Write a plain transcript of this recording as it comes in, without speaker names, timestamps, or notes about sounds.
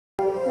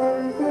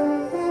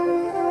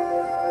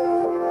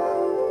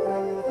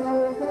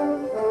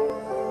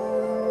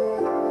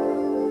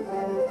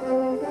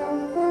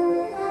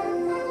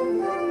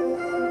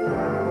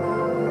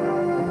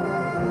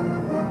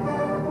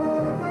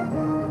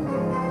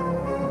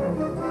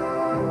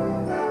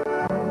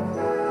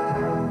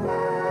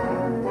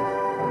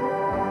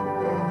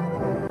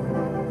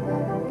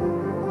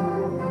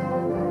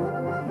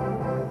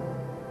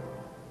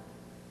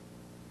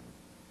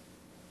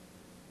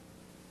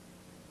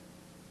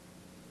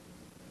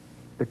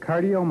The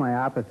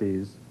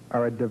cardiomyopathies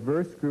are a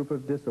diverse group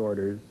of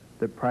disorders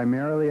that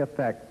primarily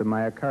affect the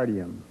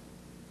myocardium,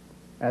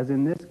 as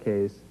in this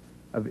case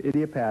of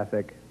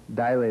idiopathic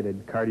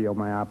dilated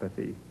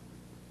cardiomyopathy.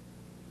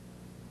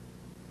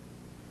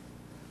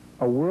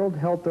 A World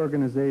Health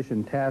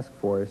Organization task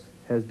force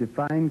has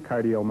defined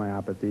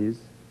cardiomyopathies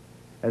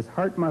as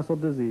heart muscle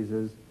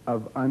diseases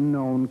of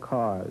unknown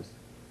cause.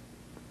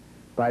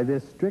 By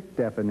this strict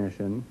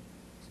definition,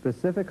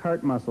 specific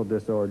heart muscle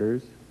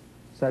disorders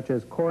such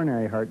as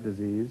coronary heart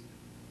disease,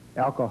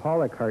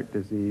 alcoholic heart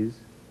disease,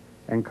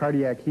 and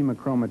cardiac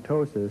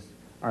hemochromatosis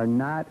are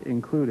not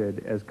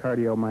included as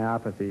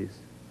cardiomyopathies.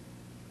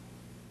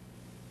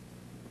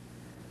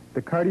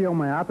 The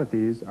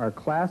cardiomyopathies are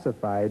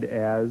classified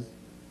as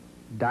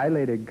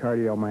dilated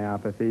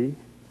cardiomyopathy,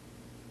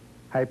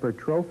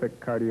 hypertrophic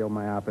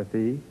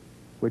cardiomyopathy,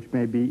 which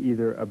may be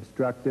either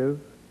obstructive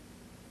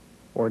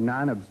or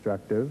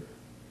non-obstructive,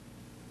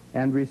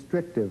 and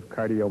restrictive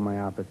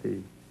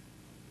cardiomyopathy.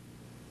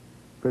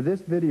 For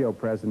this video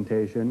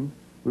presentation,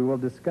 we will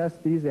discuss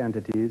these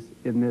entities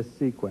in this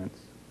sequence.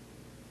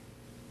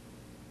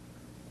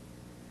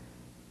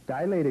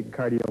 Dilated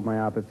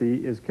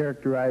cardiomyopathy is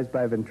characterized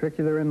by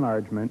ventricular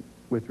enlargement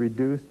with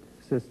reduced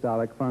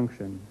systolic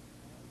function.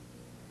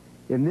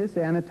 In this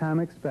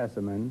anatomic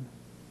specimen,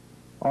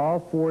 all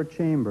four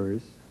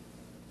chambers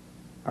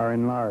are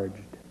enlarged.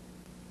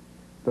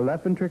 The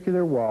left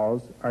ventricular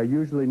walls are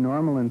usually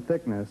normal in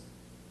thickness,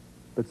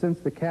 but since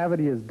the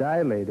cavity is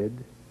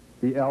dilated,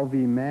 the LV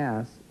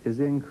mass is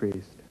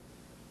increased.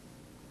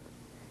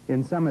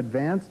 In some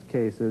advanced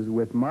cases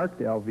with marked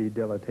LV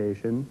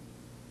dilatation,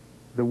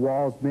 the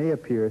walls may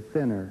appear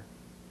thinner.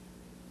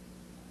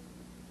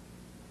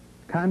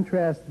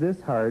 Contrast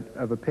this heart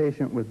of a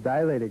patient with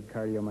dilated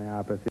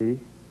cardiomyopathy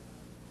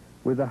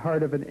with the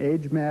heart of an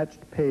age-matched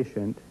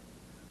patient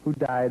who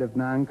died of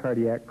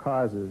non-cardiac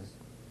causes.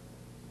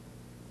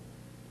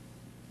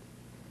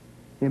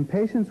 In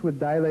patients with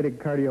dilated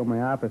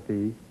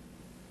cardiomyopathy,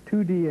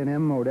 2D and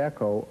M-mode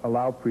echo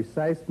allow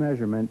precise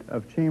measurement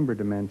of chamber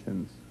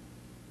dimensions.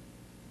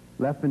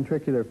 Left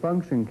ventricular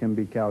function can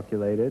be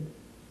calculated,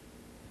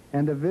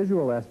 and a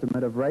visual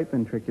estimate of right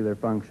ventricular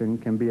function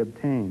can be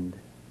obtained.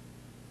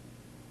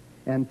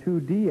 And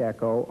 2D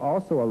echo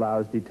also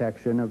allows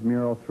detection of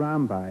mural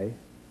thrombi,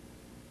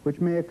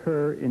 which may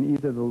occur in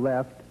either the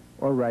left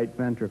or right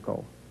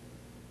ventricle.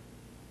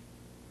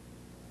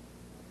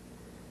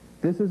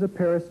 This is a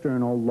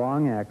parasternal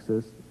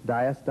long-axis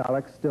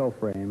diastolic still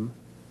frame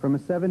from a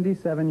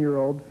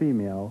 77-year-old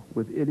female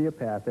with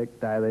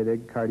idiopathic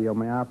dilated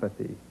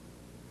cardiomyopathy.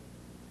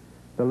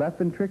 The left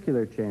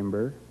ventricular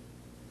chamber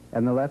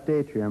and the left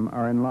atrium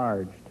are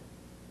enlarged.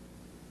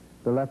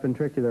 The left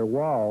ventricular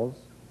walls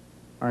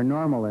are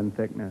normal in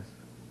thickness.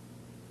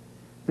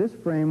 This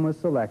frame was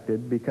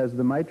selected because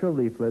the mitral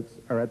leaflets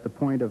are at the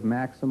point of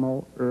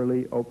maximal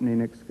early opening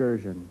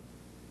excursion.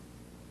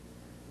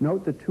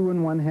 Note the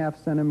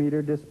 2½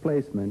 centimeter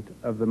displacement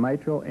of the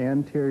mitral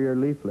anterior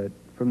leaflet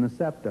from the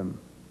septum.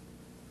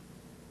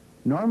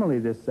 Normally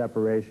this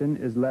separation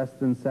is less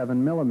than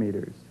 7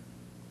 millimeters.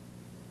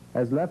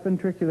 As left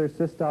ventricular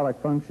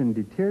systolic function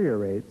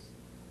deteriorates,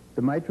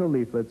 the mitral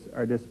leaflets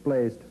are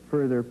displaced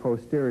further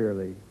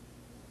posteriorly.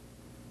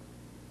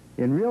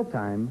 In real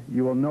time,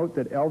 you will note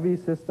that LV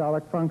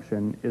systolic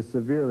function is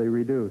severely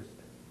reduced.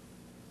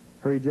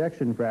 Her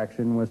ejection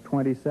fraction was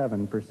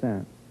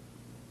 27%.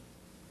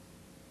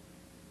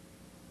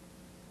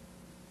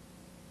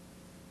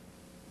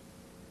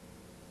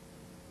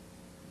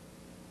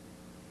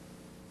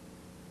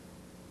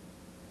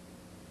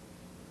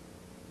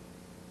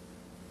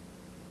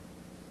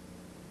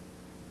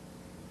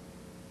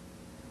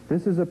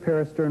 This is a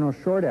parasternal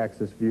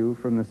short-axis view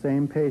from the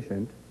same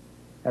patient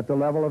at the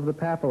level of the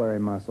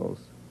papillary muscles.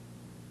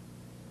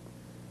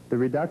 The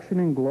reduction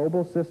in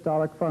global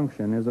systolic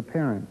function is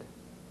apparent.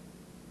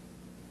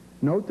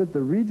 Note that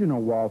the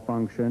regional wall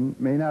function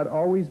may not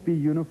always be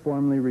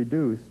uniformly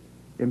reduced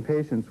in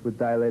patients with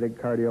dilated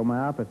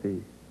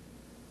cardiomyopathy.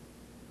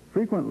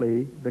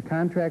 Frequently, the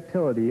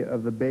contractility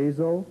of the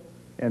basal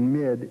and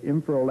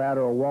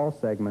mid-infralateral wall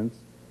segments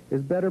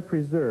is better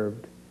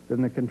preserved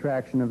than the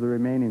contraction of the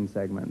remaining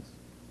segments.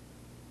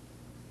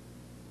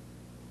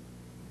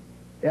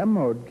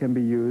 M-mode can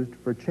be used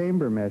for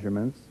chamber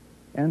measurements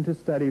and to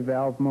study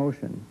valve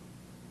motion.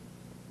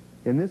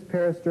 In this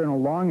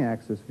parasternal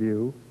long-axis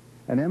view,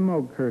 an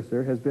M-mode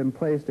cursor has been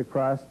placed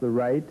across the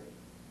right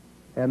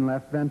and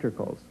left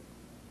ventricles.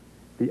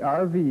 The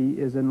RV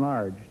is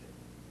enlarged.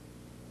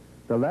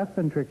 The left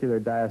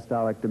ventricular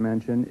diastolic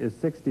dimension is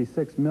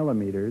 66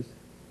 millimeters,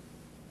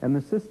 and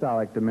the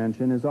systolic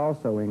dimension is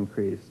also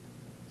increased,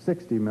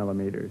 60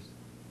 millimeters.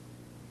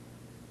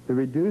 The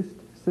reduced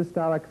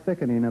systolic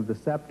thickening of the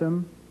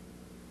septum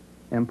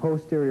and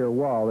posterior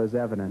wall is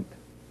evident.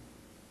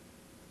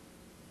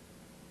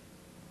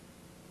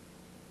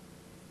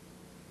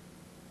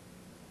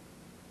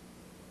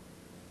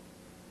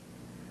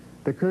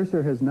 The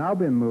cursor has now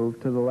been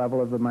moved to the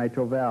level of the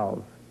mitral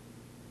valve.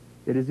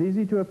 It is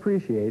easy to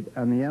appreciate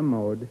on the M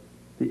mode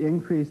the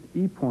increased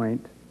E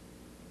point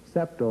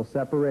septal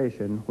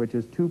separation, which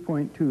is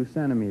 2.2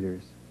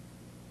 centimeters.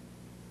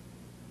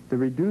 The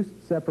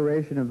reduced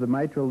separation of the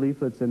mitral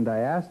leaflets in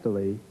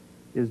diastole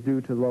is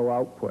due to low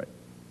output.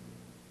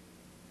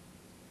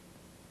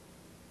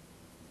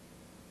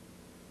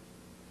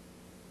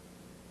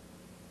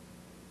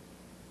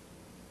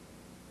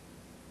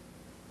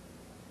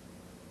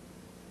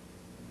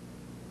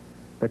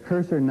 The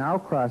cursor now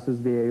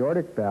crosses the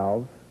aortic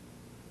valve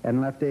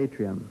and left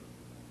atrium.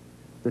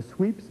 The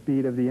sweep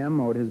speed of the M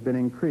mode has been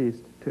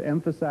increased to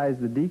emphasize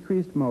the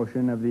decreased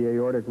motion of the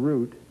aortic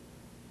root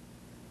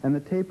and the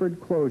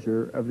tapered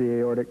closure of the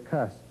aortic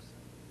cusps,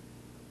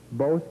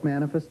 both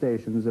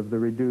manifestations of the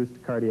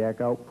reduced cardiac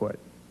output.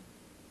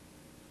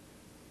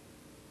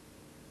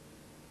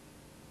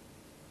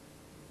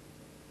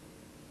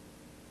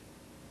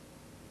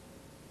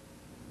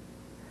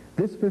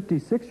 This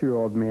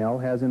 56-year-old male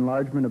has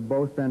enlargement of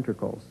both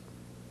ventricles.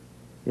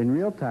 In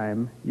real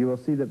time, you will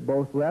see that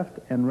both left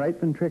and right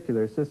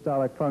ventricular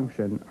systolic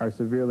function are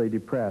severely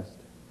depressed.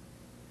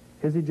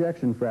 His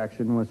ejection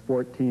fraction was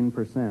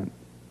 14%.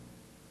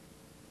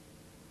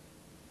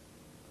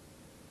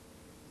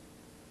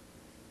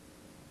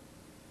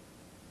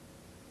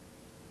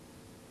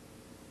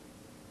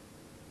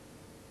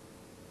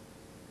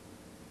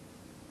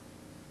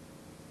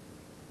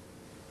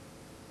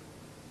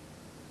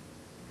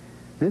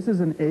 This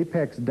is an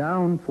apex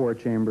down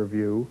four-chamber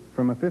view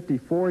from a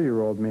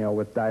 54-year-old male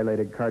with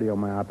dilated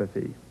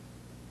cardiomyopathy.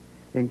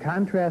 In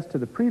contrast to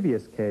the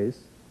previous case,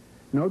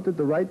 note that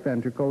the right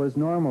ventricle is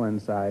normal in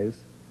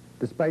size,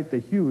 despite the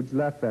huge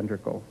left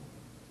ventricle.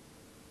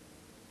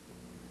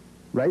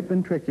 Right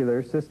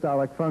ventricular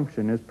systolic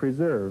function is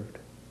preserved,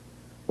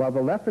 while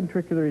the left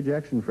ventricular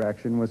ejection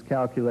fraction was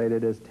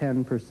calculated as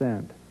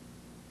 10%.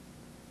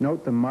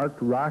 Note the marked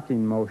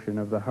rocking motion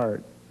of the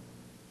heart.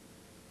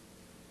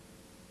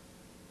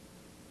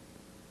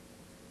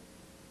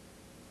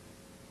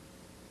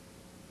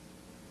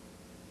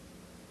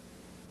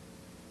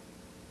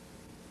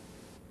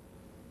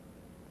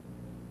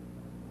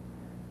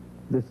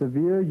 The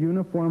severe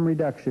uniform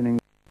reduction in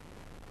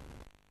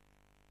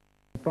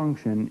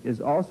function is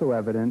also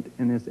evident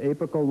in this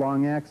apical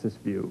long axis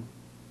view.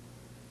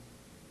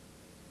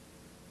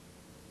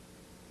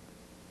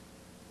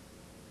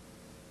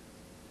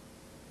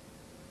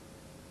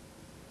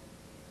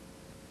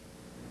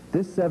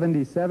 This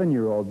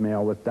 77-year-old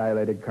male with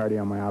dilated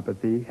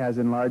cardiomyopathy has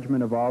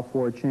enlargement of all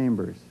four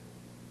chambers.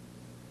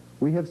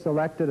 We have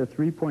selected a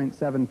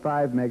 3.75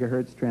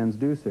 megahertz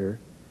transducer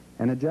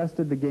and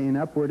adjusted the gain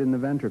upward in the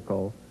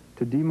ventricle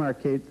to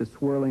demarcate the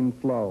swirling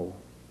flow.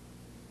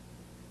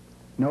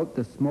 Note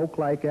the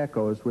smoke-like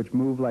echoes which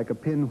move like a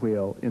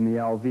pinwheel in the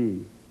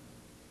LV.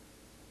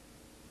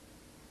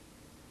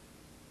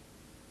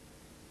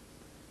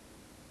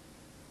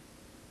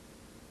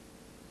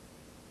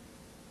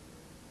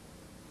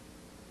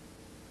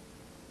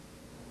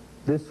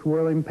 This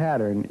swirling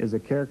pattern is a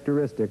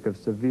characteristic of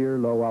severe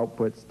low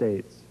output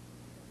states.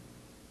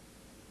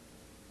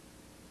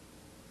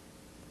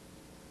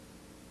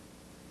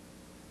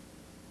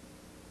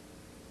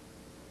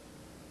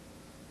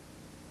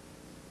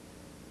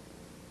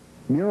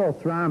 Mural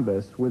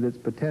thrombus, with its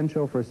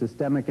potential for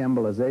systemic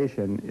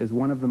embolization, is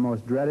one of the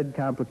most dreaded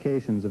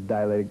complications of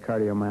dilated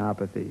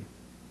cardiomyopathy.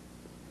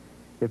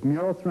 If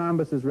mural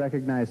thrombus is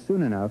recognized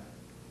soon enough,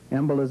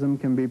 embolism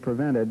can be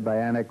prevented by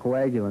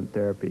anticoagulant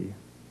therapy.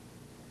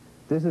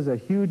 This is a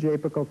huge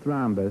apical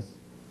thrombus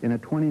in a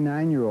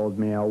 29-year-old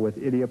male with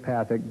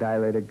idiopathic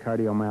dilated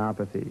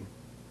cardiomyopathy.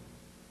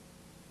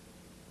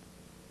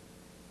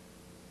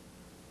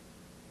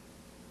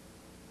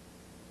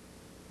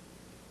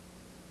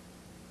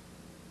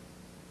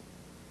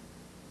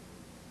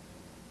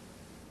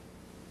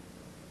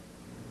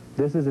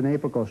 This is an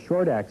apical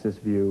short-axis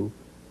view,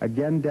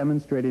 again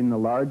demonstrating the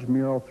large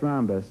mural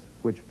thrombus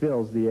which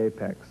fills the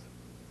apex.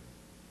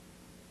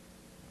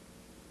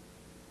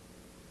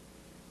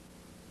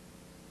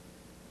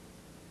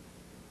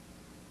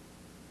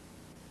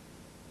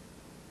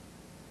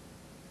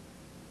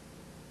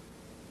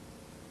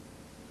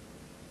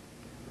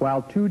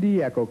 While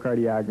 2D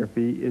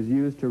echocardiography is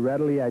used to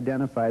readily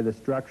identify the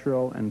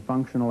structural and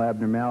functional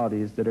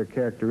abnormalities that are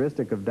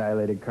characteristic of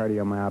dilated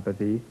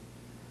cardiomyopathy,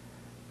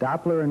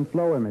 Doppler and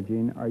flow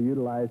imaging are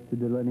utilized to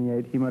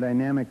delineate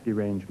hemodynamic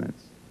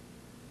derangements.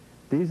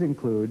 These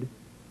include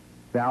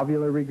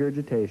valvular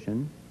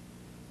regurgitation,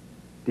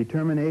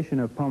 determination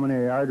of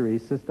pulmonary artery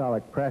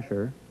systolic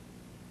pressure,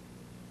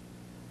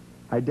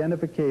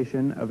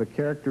 identification of a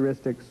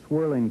characteristic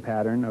swirling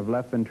pattern of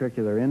left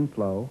ventricular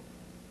inflow,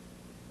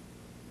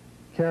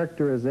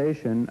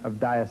 characterization of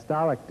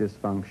diastolic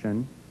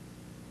dysfunction,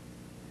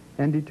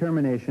 and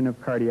determination of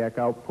cardiac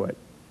output.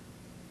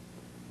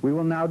 We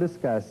will now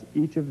discuss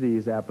each of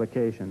these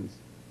applications.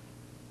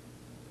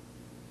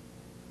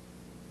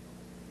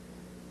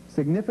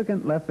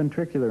 Significant left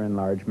ventricular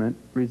enlargement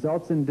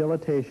results in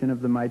dilatation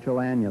of the mitral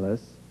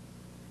annulus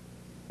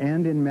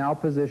and in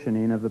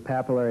malpositioning of the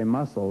papillary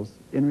muscles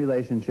in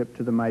relationship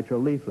to the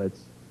mitral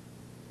leaflets,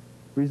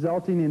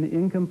 resulting in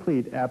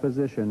incomplete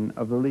apposition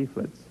of the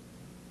leaflets.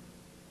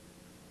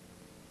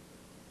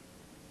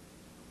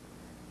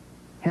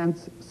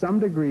 Hence, some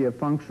degree of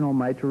functional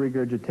mitral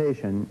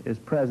regurgitation is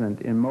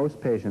present in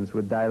most patients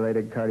with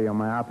dilated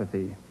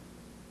cardiomyopathy.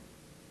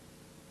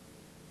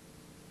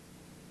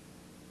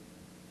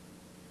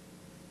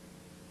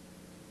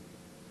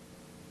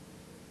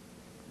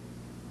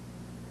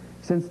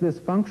 Since this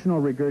functional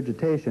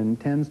regurgitation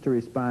tends to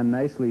respond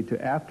nicely to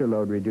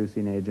afterload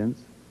reducing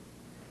agents,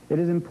 it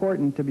is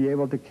important to be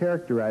able to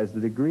characterize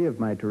the degree of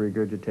mitral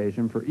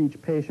regurgitation for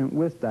each patient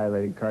with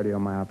dilated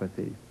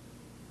cardiomyopathy.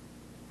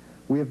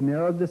 We have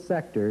narrowed the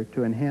sector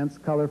to enhance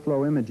color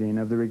flow imaging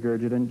of the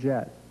regurgitant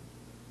jet.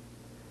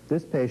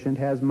 This patient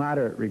has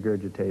moderate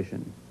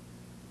regurgitation.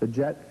 The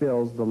jet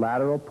fills the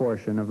lateral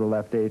portion of the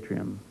left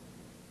atrium.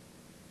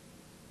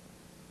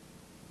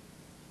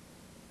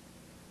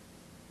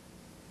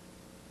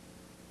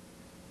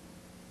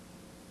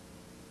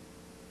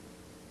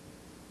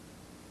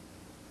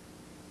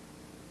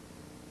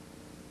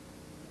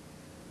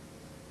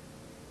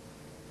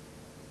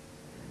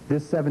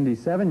 This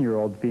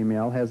 77-year-old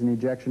female has an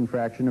ejection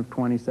fraction of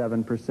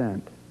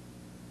 27%.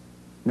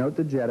 Note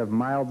the jet of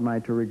mild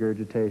mitral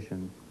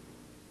regurgitation.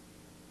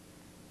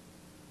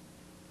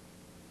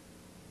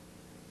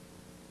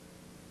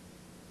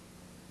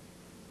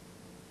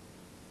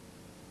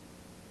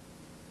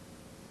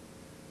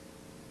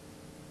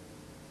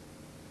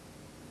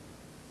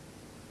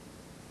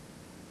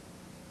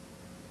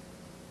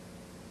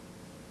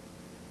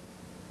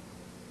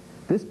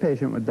 This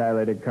patient with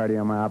dilated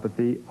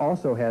cardiomyopathy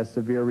also has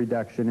severe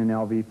reduction in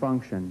LV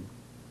function.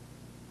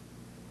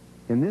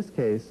 In this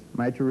case,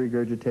 mitral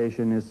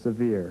regurgitation is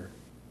severe.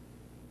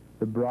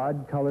 The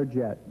broad color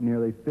jet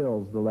nearly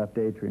fills the left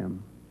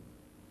atrium.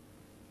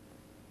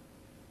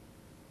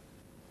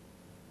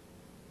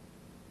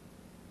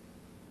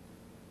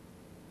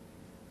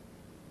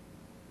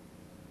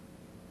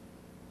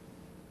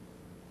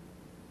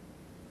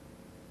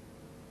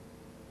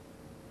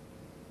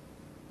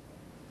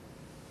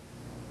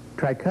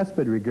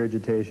 Tricuspid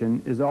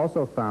regurgitation is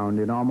also found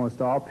in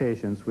almost all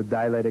patients with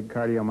dilated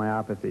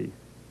cardiomyopathy.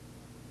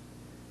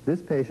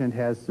 This patient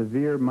has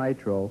severe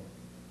mitral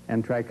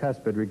and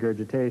tricuspid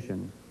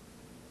regurgitation.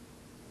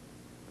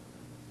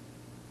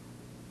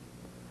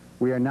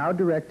 We are now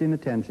directing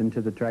attention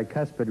to the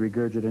tricuspid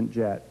regurgitant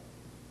jet.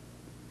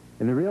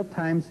 In the real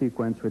time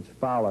sequence which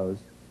follows,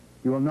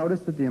 you will notice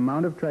that the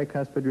amount of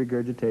tricuspid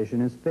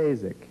regurgitation is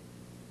phasic.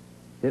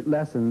 It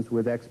lessens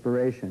with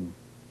expiration.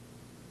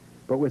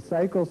 But with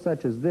cycles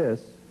such as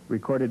this,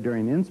 recorded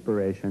during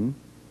inspiration,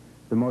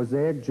 the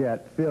mosaic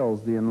jet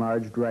fills the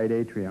enlarged right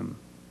atrium.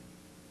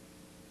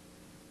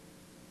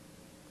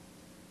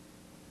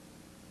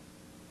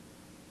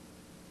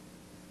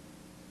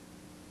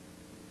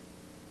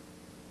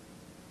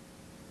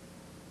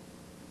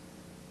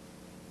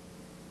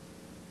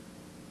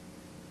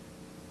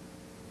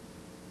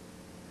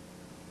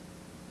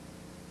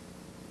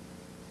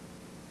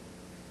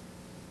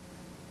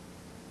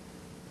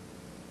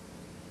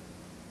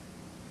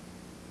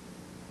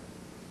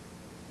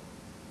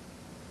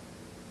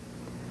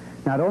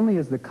 Not only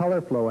is the color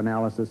flow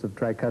analysis of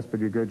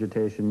tricuspid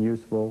regurgitation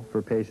useful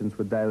for patients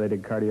with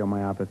dilated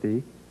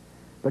cardiomyopathy,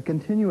 but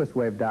continuous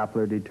wave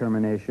Doppler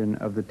determination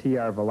of the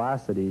TR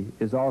velocity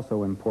is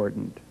also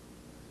important.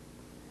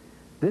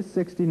 This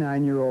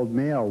 69-year-old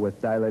male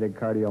with dilated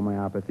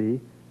cardiomyopathy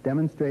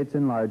demonstrates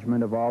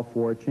enlargement of all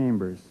four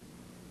chambers.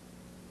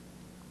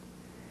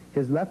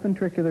 His left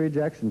ventricular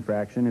ejection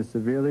fraction is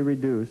severely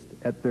reduced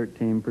at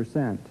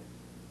 13%.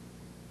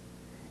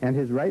 And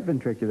his right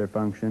ventricular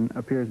function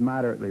appears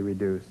moderately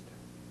reduced.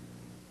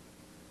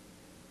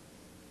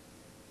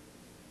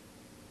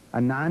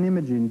 A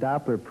non-imaging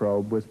Doppler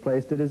probe was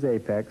placed at his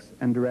apex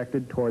and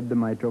directed toward the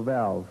mitral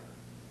valve.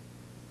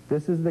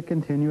 This is the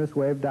continuous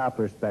wave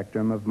Doppler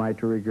spectrum of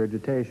mitral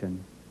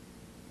regurgitation.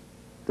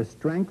 The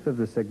strength of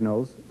the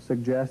signals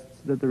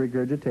suggests that the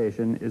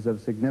regurgitation is of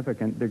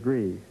significant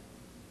degree.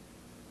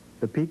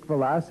 The peak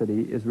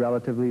velocity is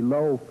relatively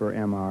low for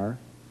MR,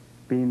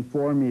 being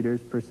 4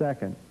 meters per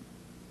second.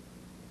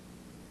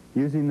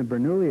 Using the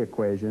Bernoulli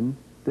equation,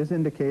 this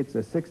indicates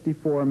a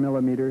 64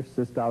 millimeter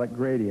systolic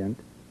gradient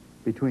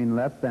between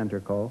left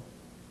ventricle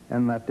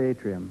and left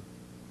atrium.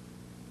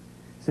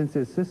 Since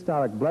his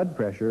systolic blood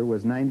pressure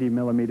was 90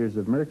 millimeters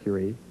of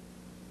mercury,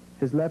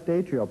 his left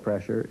atrial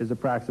pressure is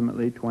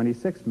approximately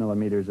 26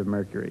 millimeters of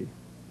mercury.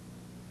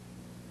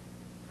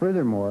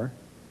 Furthermore,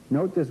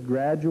 note this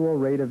gradual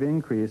rate of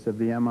increase of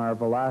the MR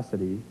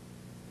velocity,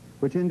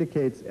 which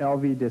indicates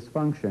LV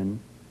dysfunction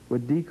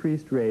with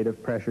decreased rate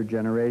of pressure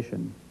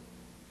generation.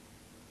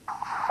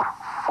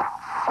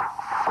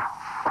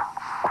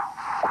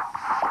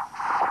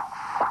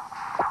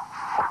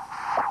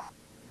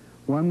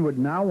 One would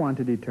now want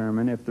to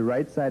determine if the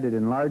right-sided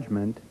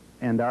enlargement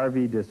and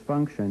RV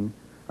dysfunction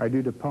are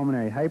due to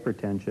pulmonary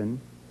hypertension,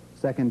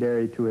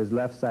 secondary to his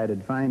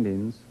left-sided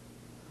findings,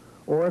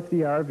 or if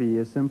the RV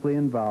is simply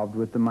involved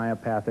with the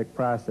myopathic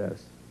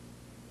process.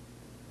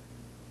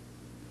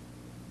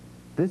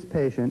 This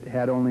patient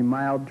had only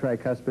mild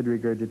tricuspid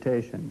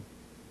regurgitation.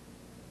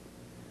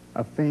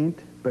 A faint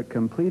but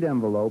complete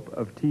envelope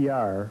of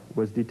TR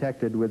was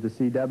detected with the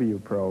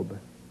CW probe.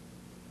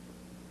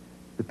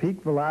 The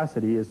peak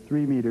velocity is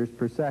 3 meters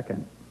per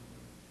second.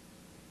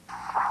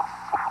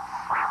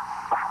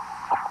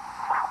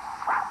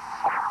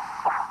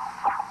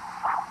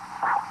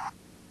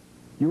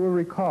 You will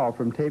recall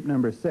from tape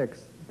number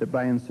 6 that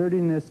by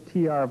inserting this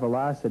TR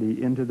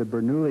velocity into the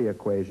Bernoulli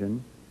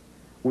equation,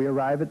 we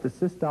arrive at the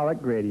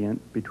systolic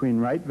gradient between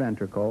right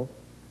ventricle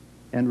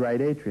and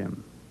right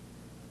atrium.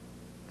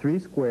 3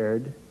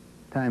 squared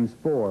times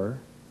 4,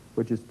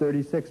 which is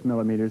 36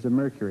 millimeters of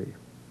mercury.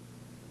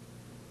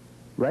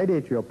 Right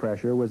atrial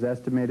pressure was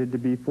estimated to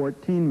be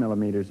 14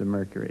 millimeters of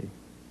mercury.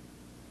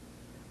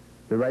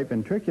 The right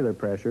ventricular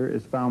pressure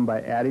is found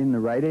by adding the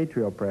right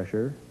atrial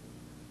pressure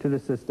to the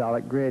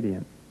systolic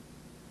gradient.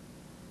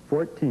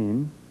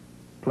 14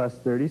 plus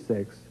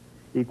 36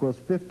 equals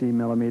 50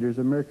 millimeters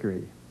of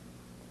mercury.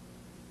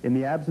 In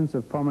the absence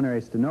of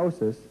pulmonary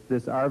stenosis,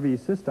 this RV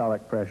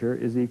systolic pressure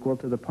is equal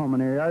to the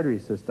pulmonary artery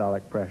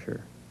systolic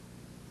pressure.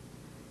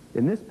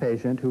 In this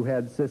patient who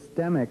had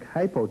systemic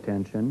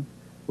hypotension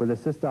with a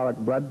systolic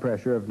blood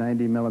pressure of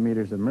 90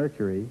 millimeters of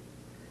mercury,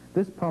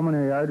 this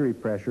pulmonary artery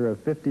pressure of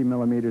 50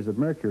 millimeters of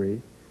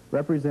mercury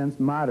represents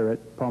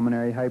moderate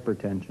pulmonary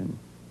hypertension.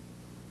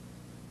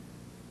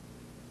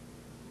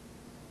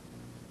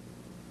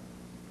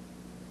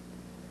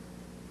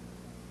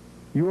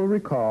 You will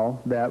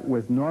recall that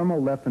with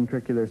normal left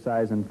ventricular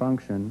size and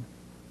function,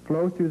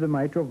 flow through the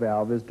mitral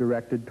valve is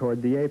directed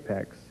toward the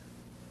apex,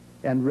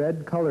 and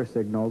red color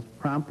signals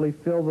promptly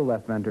fill the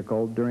left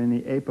ventricle during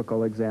the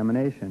apical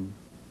examination.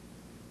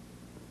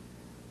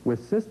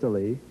 With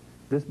systole,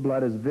 this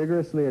blood is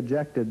vigorously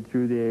ejected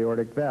through the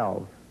aortic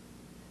valve,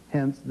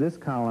 hence this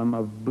column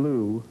of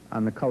blue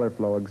on the color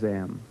flow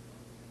exam.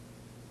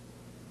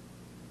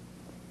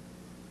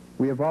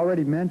 We have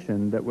already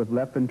mentioned that with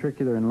left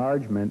ventricular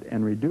enlargement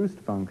and reduced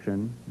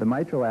function, the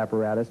mitral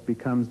apparatus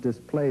becomes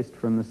displaced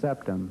from the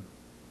septum.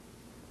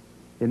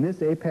 In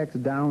this apex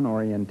down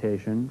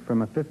orientation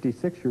from a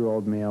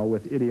 56-year-old male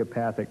with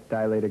idiopathic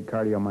dilated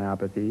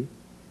cardiomyopathy,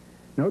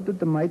 note that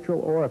the mitral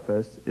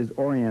orifice is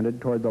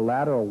oriented toward the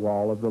lateral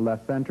wall of the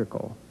left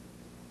ventricle.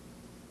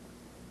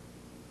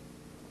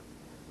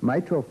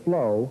 Mitral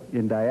flow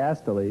in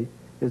diastole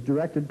is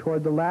directed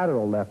toward the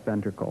lateral left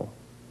ventricle.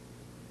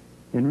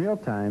 In real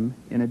time,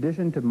 in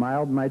addition to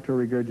mild mitral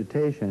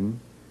regurgitation,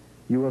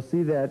 you will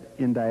see that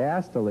in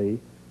diastole,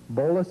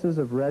 boluses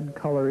of red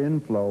color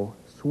inflow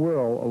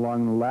swirl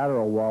along the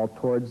lateral wall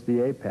towards the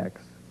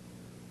apex,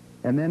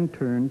 and then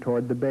turn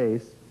toward the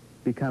base,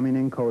 becoming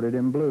encoded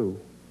in blue.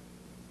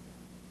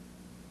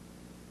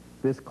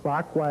 This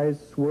clockwise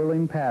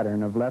swirling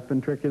pattern of left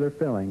ventricular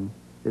filling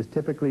is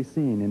typically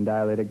seen in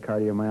dilated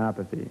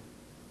cardiomyopathy.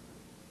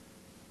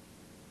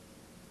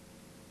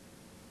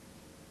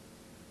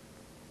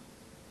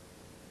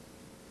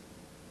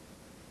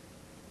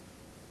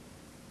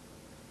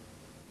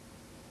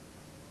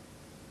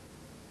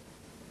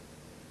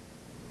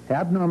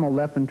 Abnormal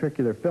left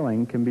ventricular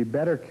filling can be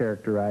better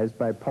characterized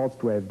by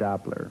pulsed wave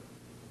Doppler.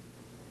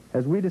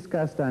 As we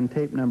discussed on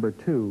tape number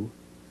 2,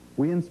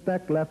 we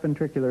inspect left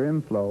ventricular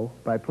inflow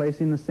by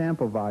placing the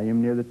sample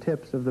volume near the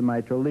tips of the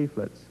mitral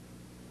leaflets.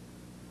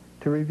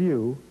 To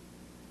review,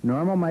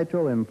 normal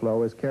mitral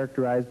inflow is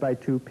characterized by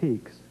 2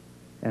 peaks,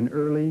 an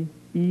early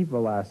E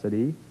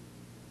velocity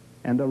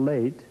and a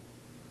late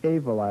A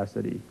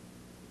velocity.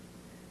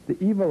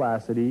 The E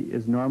velocity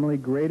is normally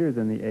greater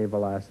than the A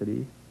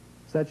velocity,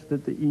 such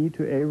that the E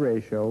to A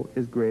ratio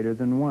is greater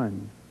than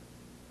 1.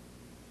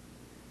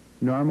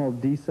 Normal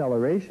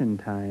deceleration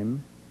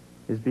time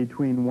is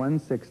between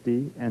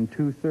 160 and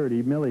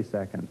 230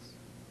 milliseconds.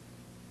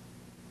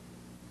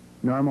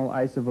 Normal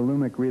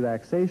isovolumic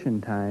relaxation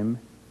time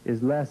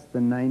is less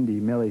than 90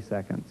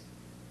 milliseconds.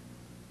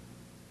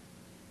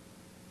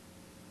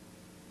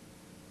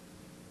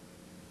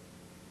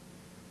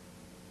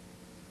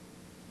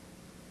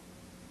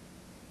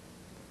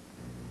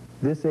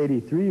 This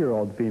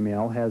 83-year-old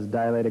female has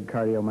dilated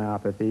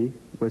cardiomyopathy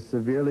with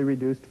severely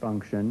reduced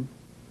function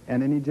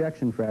and an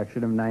ejection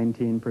fraction of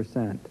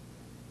 19%.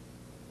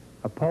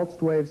 A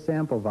pulsed wave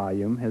sample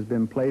volume has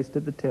been placed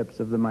at the tips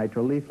of the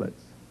mitral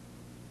leaflets.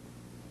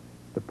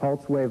 The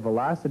pulse wave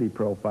velocity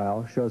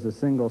profile shows a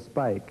single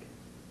spike.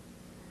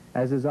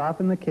 As is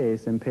often the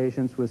case in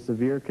patients with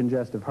severe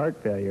congestive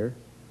heart failure,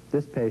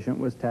 this patient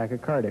was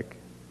tachycardic.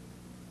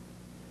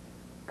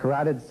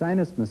 Carotid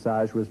sinus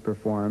massage was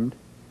performed,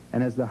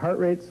 and as the heart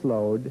rate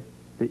slowed,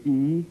 the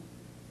E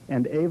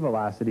and A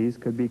velocities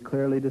could be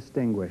clearly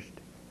distinguished.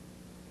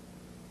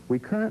 We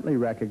currently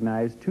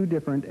recognize 2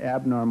 different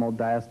abnormal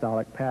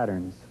diastolic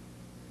patterns.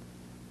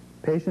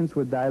 Patients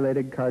with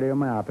dilated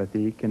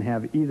cardiomyopathy can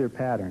have either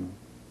pattern.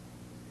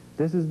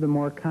 This is the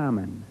more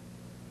common.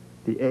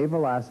 The A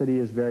velocity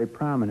is very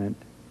prominent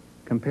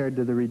compared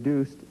to the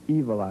reduced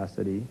E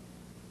velocity,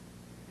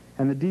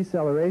 and the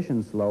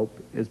deceleration slope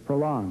is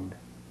prolonged.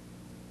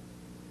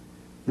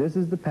 This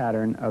is the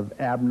pattern of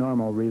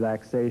abnormal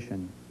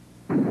relaxation.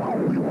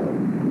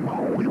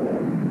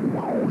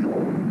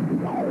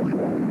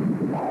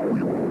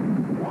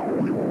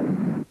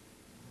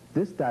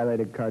 This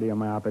dilated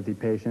cardiomyopathy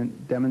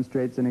patient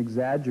demonstrates an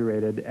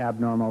exaggerated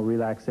abnormal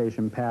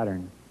relaxation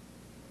pattern.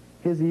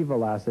 His E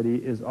velocity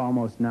is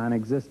almost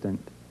non-existent,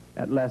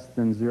 at less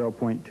than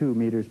 0.2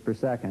 meters per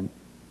second,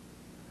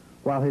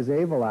 while his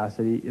A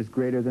velocity is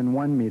greater than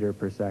 1 meter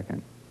per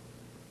second.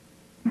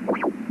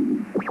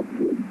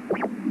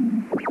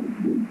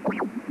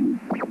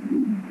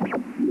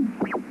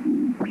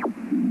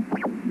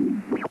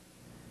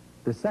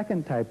 The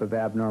second type of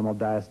abnormal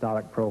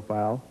diastolic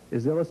profile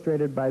is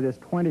illustrated by this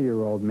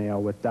 20-year-old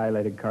male with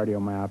dilated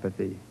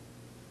cardiomyopathy.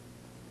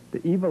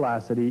 The E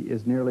velocity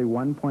is nearly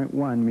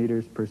 1.1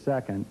 meters per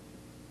second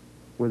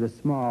with a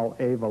small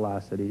A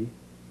velocity,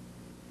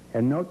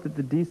 and note that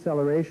the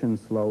deceleration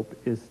slope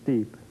is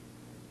steep.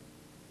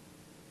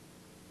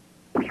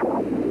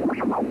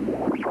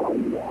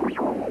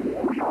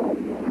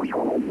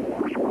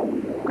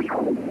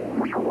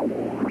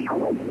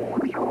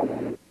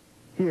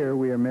 Here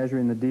we are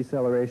measuring the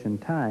deceleration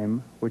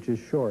time, which is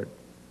short,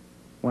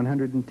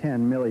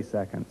 110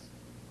 milliseconds.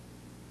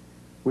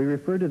 We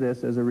refer to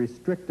this as a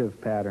restrictive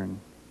pattern.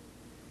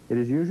 It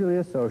is usually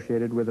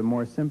associated with a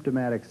more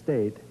symptomatic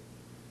state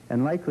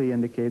and likely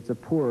indicates a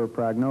poorer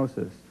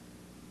prognosis.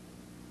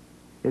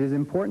 It is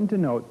important to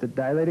note that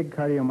dilated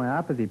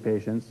cardiomyopathy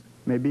patients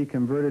may be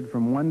converted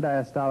from one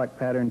diastolic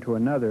pattern to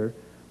another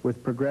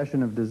with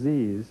progression of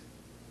disease,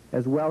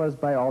 as well as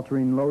by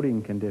altering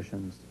loading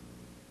conditions.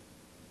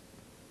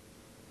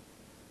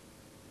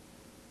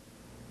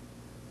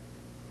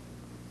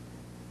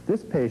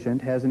 This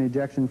patient has an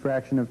ejection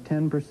fraction of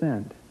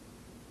 10%.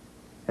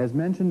 As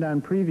mentioned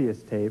on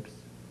previous tapes,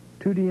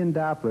 2D and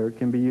Doppler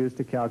can be used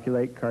to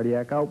calculate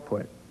cardiac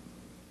output.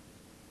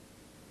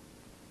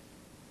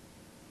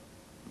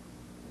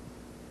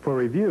 For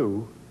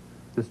review,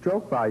 the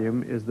stroke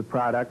volume is the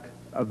product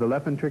of the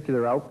left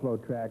ventricular outflow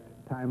tract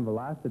time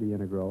velocity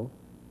integral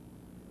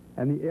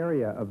and the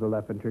area of the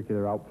left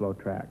ventricular outflow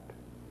tract.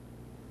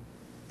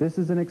 This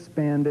is an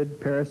expanded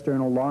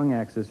parasternal long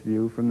axis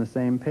view from the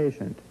same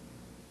patient.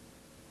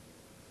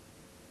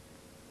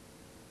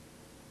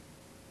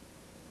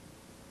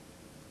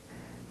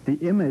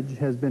 The image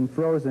has been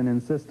frozen in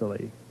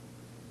systole.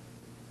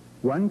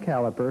 One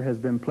caliper has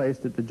been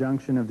placed at the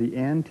junction of the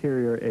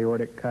anterior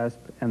aortic cusp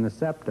and the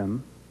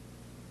septum,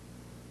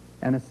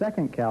 and a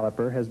second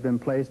caliper has been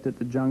placed at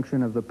the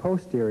junction of the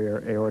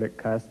posterior aortic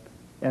cusp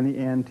and the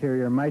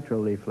anterior mitral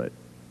leaflet.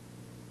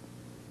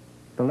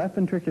 The left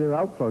ventricular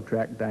outflow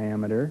tract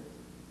diameter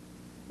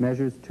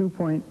measures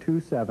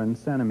 2.27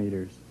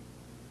 centimeters.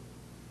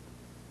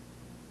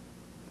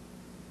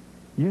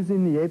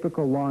 Using the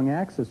apical long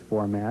axis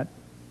format,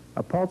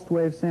 a pulsed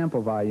wave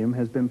sample volume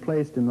has been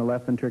placed in the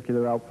left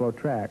ventricular outflow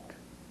tract,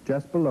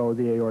 just below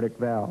the aortic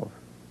valve.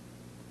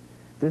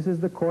 This is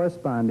the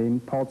corresponding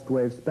pulsed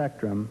wave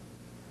spectrum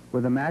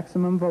with a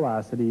maximum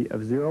velocity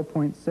of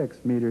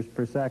 0.6 meters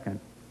per second.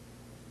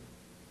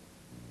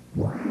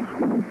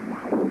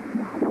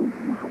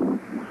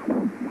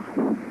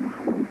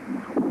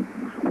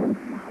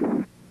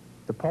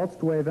 The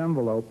pulsed wave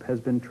envelope has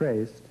been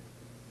traced,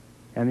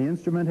 and the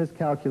instrument has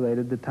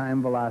calculated the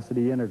time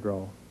velocity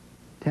integral,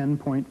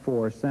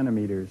 10.4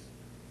 centimeters.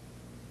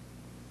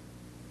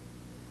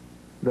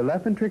 The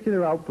left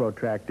ventricular outflow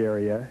tract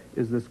area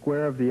is the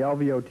square of the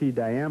LVOT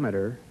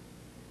diameter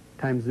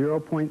times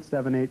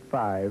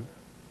 0.785,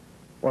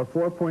 or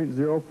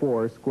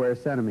 4.04 square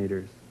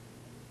centimeters.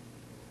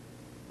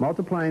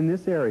 Multiplying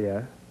this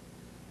area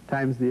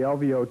times the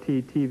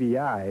LVOT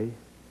TVI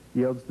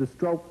yields the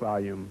stroke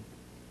volume,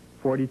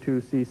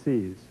 42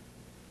 cc's.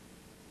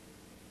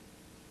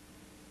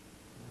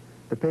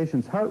 The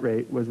patient's heart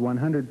rate was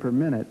 100 per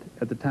minute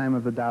at the time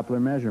of the Doppler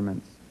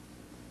measurements.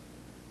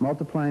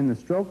 Multiplying the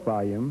stroke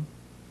volume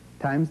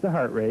times the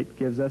heart rate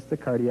gives us the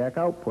cardiac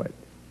output,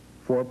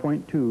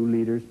 4.2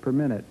 liters per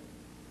minute.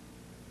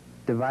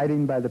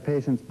 Dividing by the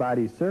patient's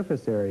body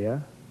surface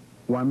area,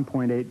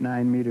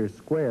 1.89 meters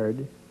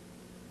squared,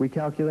 we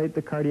calculate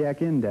the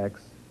cardiac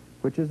index,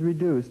 which is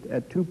reduced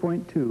at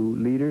 2.2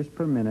 liters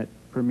per minute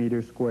per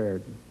meter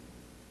squared.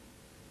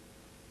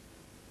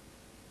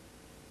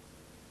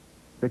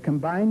 The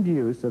combined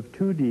use of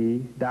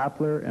 2D,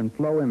 Doppler, and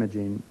flow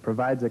imaging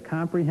provides a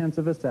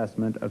comprehensive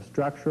assessment of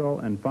structural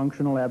and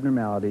functional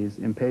abnormalities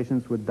in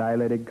patients with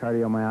dilated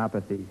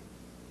cardiomyopathy.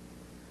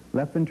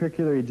 Left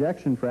ventricular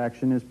ejection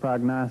fraction is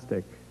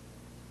prognostic,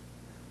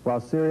 while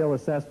serial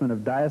assessment of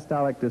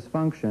diastolic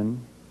dysfunction,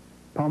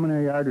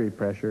 pulmonary artery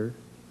pressure,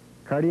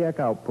 cardiac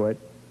output,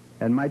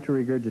 and mitral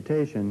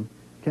regurgitation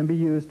can be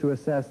used to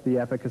assess the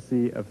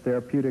efficacy of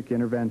therapeutic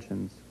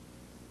interventions.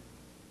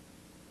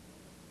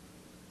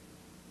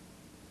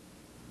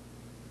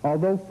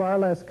 Although far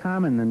less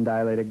common than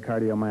dilated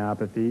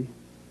cardiomyopathy,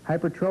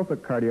 hypertrophic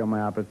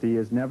cardiomyopathy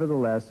is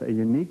nevertheless a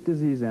unique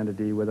disease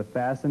entity with a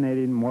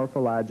fascinating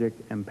morphologic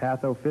and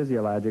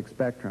pathophysiologic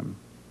spectrum.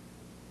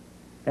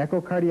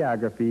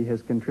 Echocardiography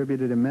has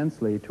contributed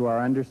immensely to our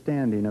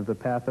understanding of the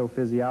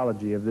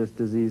pathophysiology of this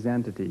disease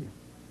entity.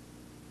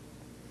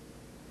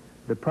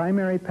 The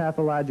primary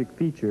pathologic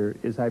feature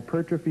is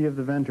hypertrophy of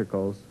the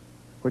ventricles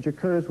which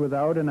occurs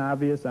without an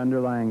obvious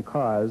underlying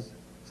cause,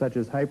 such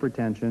as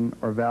hypertension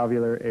or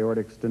valvular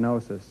aortic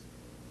stenosis.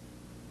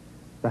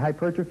 The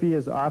hypertrophy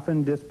is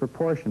often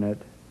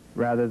disproportionate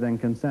rather than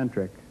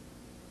concentric.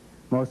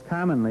 Most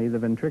commonly, the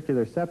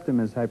ventricular septum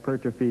is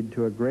hypertrophied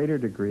to a greater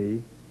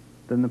degree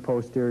than the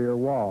posterior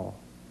wall,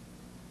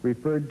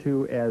 referred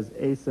to as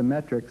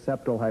asymmetric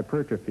septal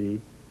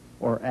hypertrophy,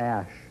 or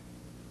ASH.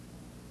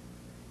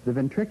 The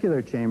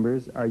ventricular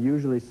chambers are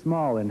usually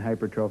small in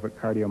hypertrophic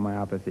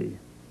cardiomyopathy.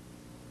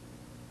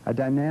 A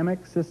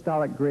dynamic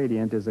systolic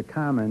gradient is a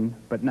common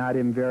but not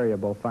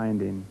invariable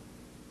finding.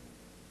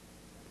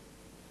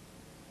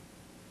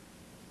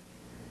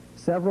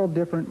 Several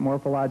different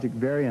morphologic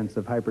variants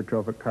of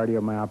hypertrophic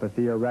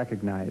cardiomyopathy are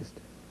recognized.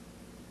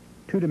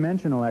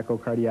 Two-dimensional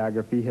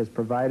echocardiography has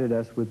provided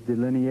us with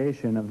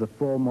delineation of the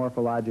full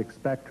morphologic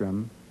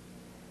spectrum,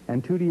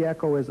 and 2D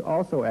echo is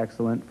also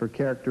excellent for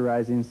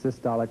characterizing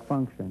systolic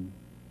function.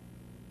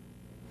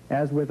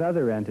 As with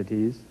other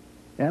entities,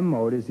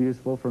 M-mode is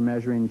useful for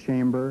measuring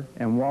chamber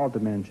and wall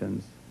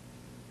dimensions.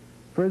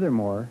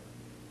 Furthermore,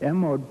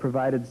 M-mode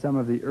provided some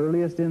of the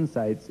earliest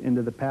insights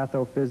into the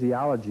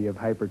pathophysiology of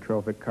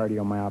hypertrophic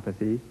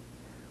cardiomyopathy,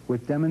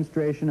 with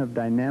demonstration of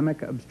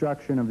dynamic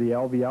obstruction of the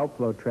LV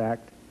outflow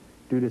tract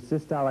due to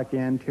systolic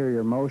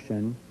anterior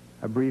motion,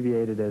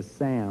 abbreviated as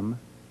SAM,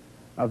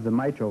 of the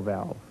mitral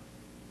valve.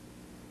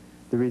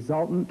 The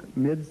resultant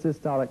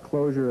mid-systolic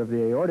closure of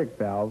the aortic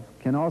valve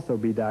can also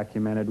be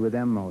documented with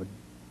M-mode.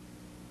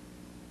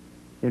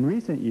 In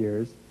recent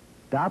years,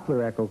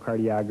 Doppler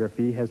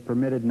echocardiography has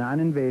permitted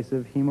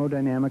non-invasive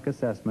hemodynamic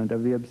assessment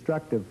of the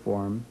obstructive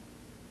form,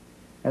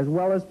 as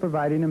well as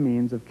providing a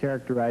means of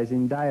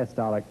characterizing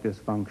diastolic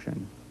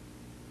dysfunction.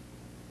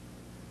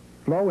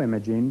 Flow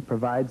imaging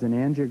provides an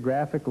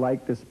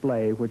angiographic-like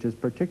display which is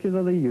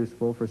particularly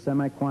useful for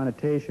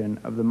semi-quantitation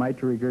of the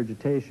mitral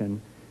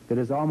regurgitation that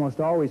is almost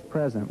always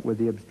present with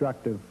the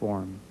obstructive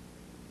form.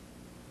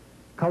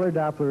 Color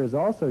Doppler is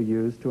also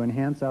used to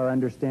enhance our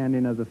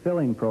understanding of the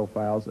filling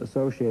profiles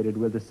associated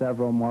with the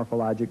several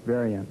morphologic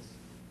variants.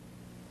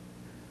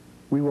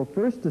 We will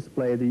first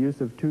display the use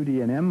of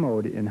 2D and M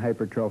mode in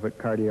hypertrophic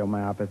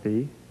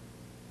cardiomyopathy,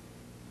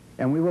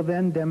 and we will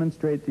then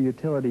demonstrate the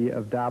utility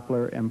of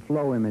Doppler and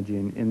flow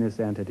imaging in this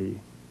entity.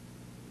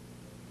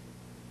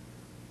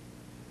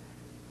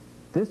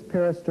 This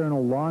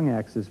parasternal long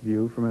axis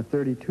view from a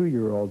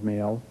 32-year-old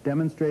male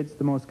demonstrates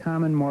the most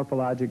common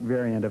morphologic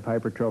variant of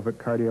hypertrophic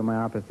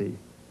cardiomyopathy,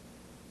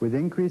 with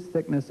increased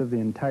thickness of the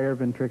entire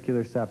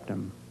ventricular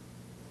septum.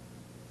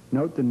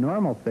 Note the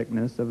normal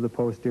thickness of the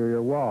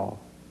posterior wall.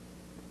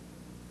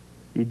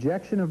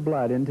 Ejection of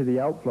blood into the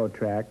outflow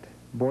tract,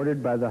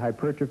 bordered by the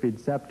hypertrophied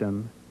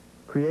septum,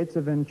 creates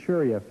a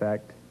Venturi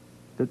effect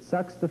that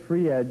sucks the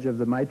free edge of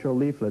the mitral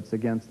leaflets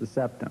against the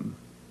septum.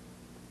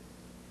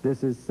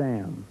 This is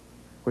SAM,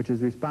 which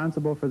is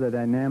responsible for the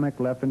dynamic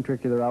left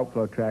ventricular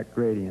outflow tract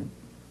gradient.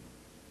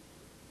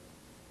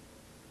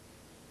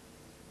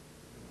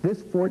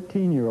 This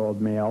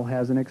 14-year-old male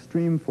has an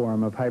extreme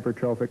form of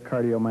hypertrophic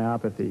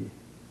cardiomyopathy,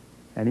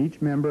 and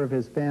each member of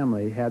his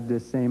family had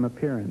this same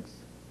appearance.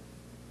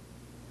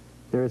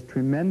 There is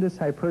tremendous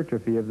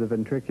hypertrophy of the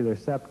ventricular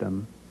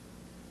septum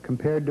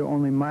compared to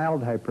only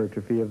mild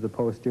hypertrophy of the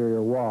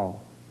posterior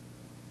wall.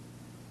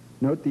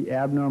 Note the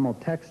abnormal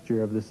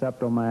texture of the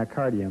septal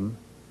myocardium,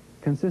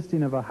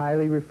 consisting of a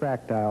highly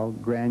refractile,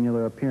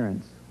 granular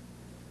appearance,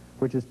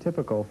 which is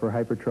typical for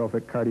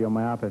hypertrophic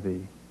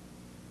cardiomyopathy.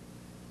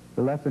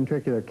 The left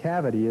ventricular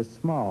cavity is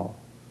small,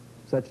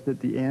 such that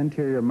the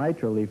anterior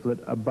mitral leaflet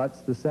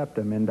abuts the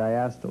septum in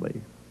diastole.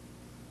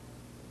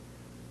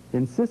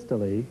 In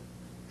systole,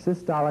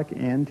 systolic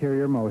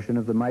anterior motion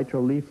of the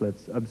mitral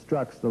leaflets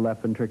obstructs the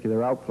left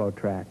ventricular outflow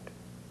tract.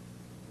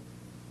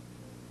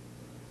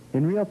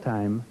 In real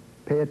time,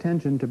 pay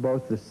attention to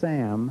both the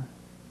SAM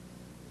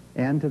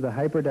and to the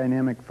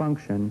hyperdynamic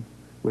function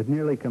with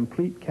nearly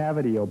complete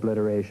cavity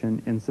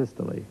obliteration in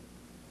systole.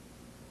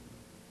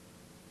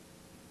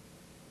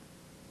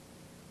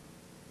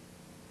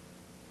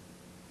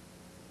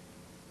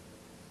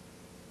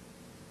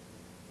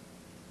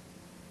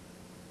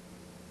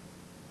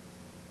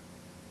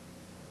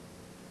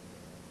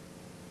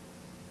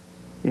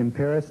 In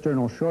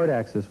parasternal short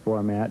axis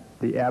format,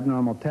 the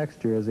abnormal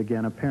texture is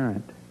again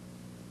apparent.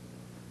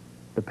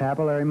 The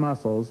papillary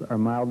muscles are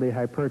mildly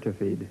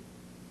hypertrophied.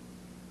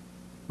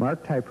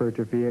 Marked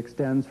hypertrophy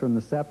extends from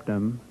the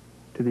septum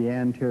to the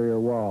anterior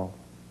wall.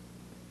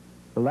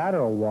 The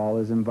lateral wall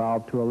is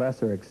involved to a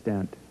lesser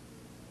extent.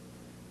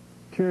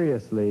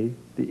 Curiously,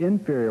 the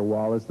inferior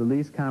wall is the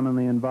least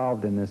commonly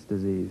involved in this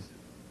disease.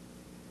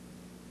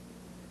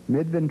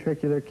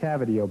 Midventricular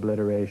cavity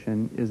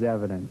obliteration is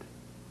evident.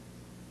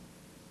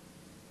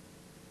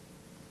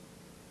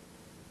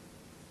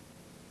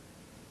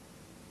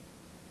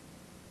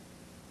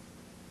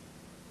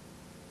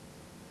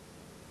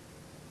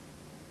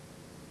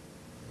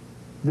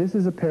 This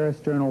is a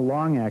parasternal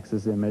long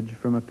axis image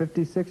from a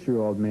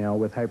 56-year-old male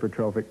with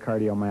hypertrophic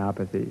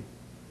cardiomyopathy.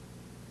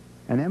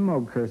 An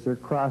M-mode cursor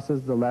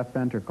crosses the left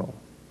ventricle.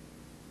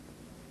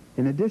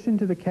 In addition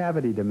to the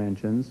cavity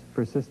dimensions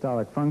for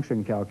systolic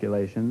function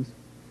calculations,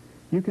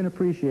 you can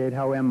appreciate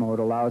how M-mode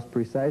allows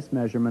precise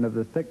measurement of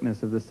the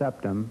thickness of the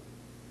septum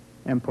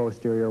and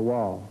posterior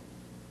wall.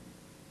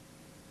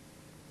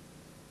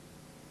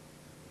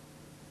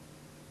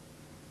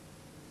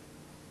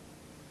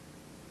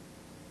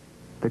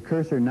 The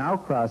cursor now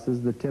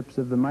crosses the tips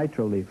of the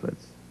mitral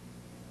leaflets.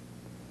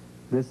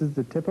 This is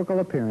the typical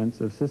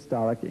appearance of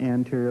systolic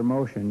anterior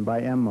motion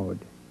by M-mode.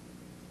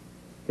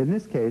 In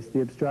this case,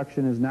 the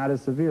obstruction is not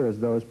as severe as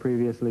those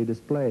previously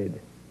displayed.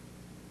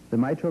 The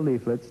mitral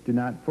leaflets do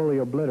not fully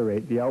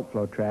obliterate the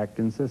outflow tract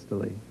in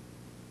systole.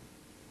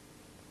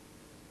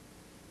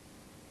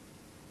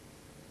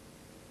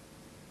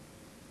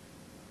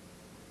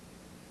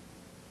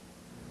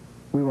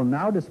 We will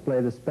now display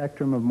the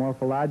spectrum of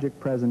morphologic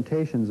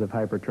presentations of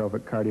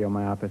hypertrophic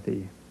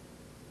cardiomyopathy.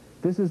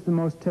 This is the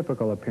most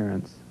typical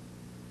appearance.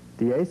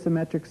 The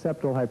asymmetric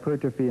septal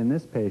hypertrophy in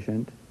this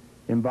patient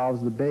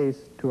involves the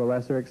base to a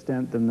lesser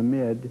extent than the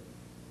mid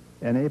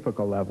and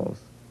apical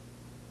levels.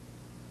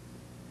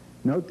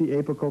 Note the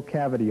apical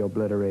cavity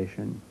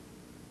obliteration.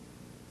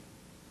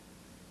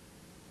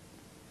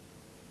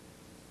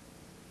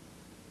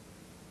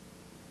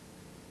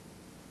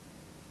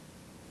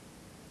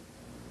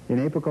 In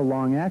apical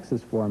long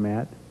axis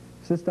format,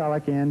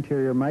 systolic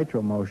anterior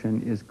mitral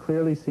motion is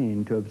clearly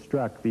seen to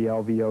obstruct the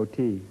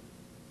LVOT.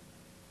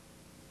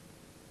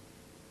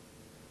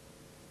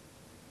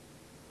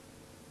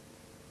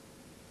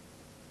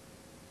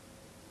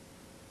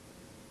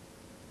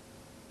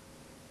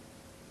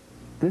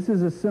 This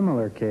is a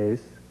similar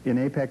case in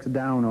apex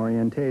down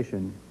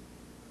orientation.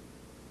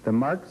 The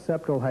marked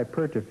septal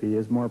hypertrophy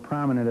is more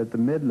prominent at the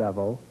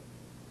mid-level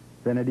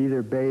than at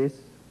either base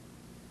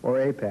or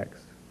apex.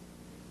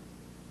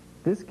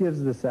 This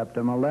gives the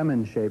septum a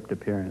lemon-shaped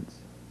appearance.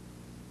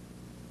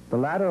 The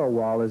lateral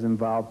wall is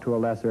involved to a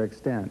lesser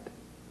extent.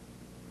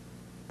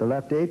 The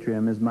left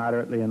atrium is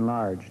moderately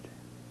enlarged.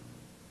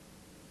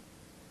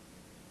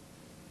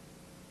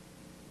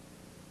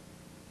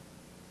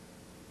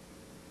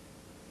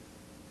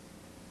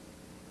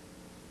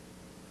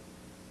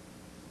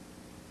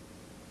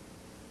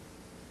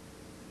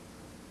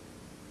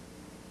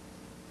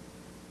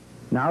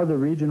 Now the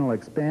regional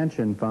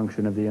expansion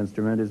function of the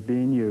instrument is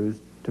being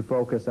used to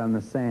focus on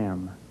the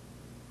SAM.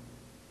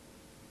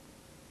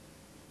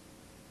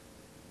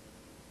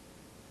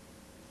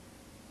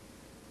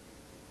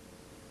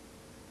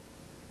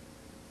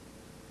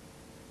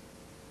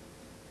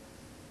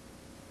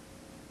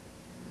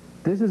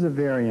 This is a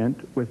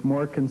variant with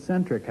more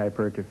concentric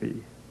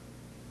hypertrophy.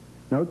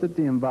 Note that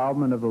the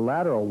involvement of the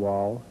lateral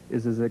wall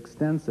is as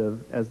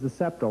extensive as the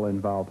septal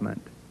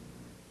involvement.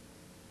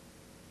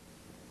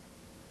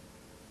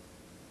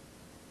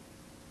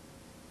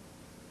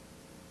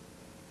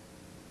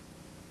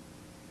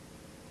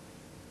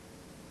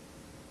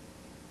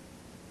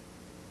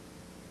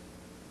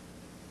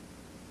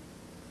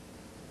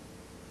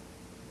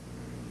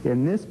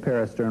 In this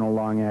parasternal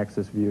long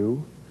axis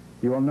view,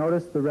 you will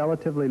notice the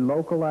relatively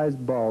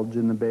localized bulge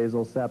in the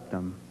basal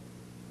septum.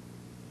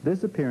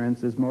 This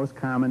appearance is most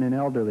common in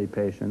elderly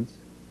patients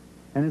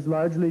and is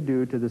largely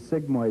due to the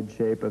sigmoid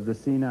shape of the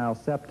senile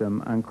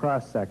septum on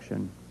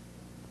cross-section.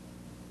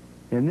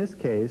 In this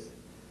case,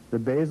 the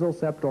basal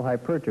septal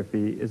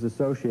hypertrophy is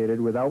associated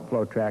with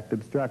outflow tract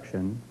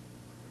obstruction,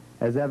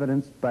 as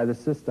evidenced by the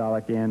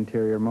systolic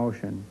anterior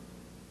motion.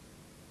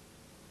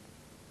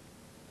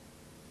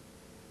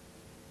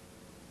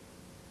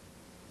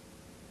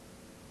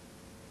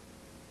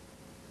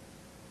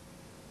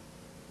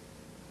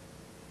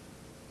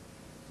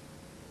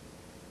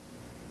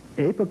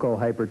 Apical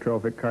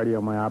hypertrophic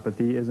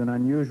cardiomyopathy is an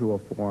unusual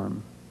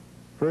form,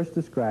 first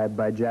described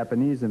by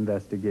Japanese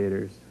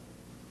investigators.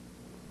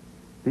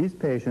 These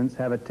patients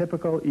have a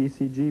typical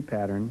ECG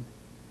pattern,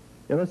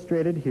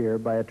 illustrated here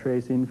by a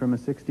tracing from a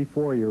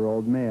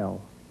 64-year-old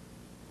male.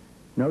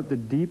 Note the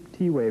deep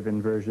T-wave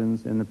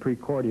inversions in the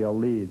precordial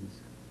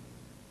leads.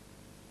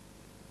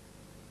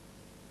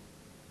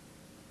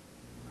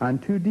 On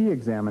 2D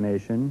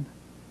examination,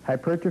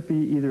 hypertrophy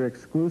either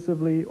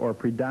exclusively or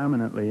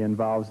predominantly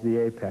involves the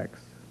apex.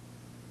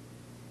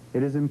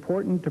 It is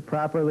important to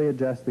properly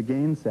adjust the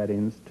gain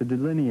settings to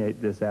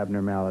delineate this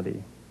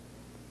abnormality.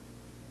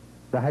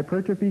 The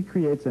hypertrophy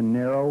creates a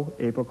narrow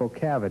apical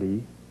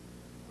cavity,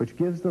 which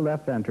gives the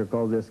left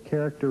ventricle this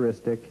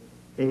characteristic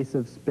ace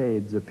of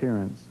spades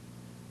appearance.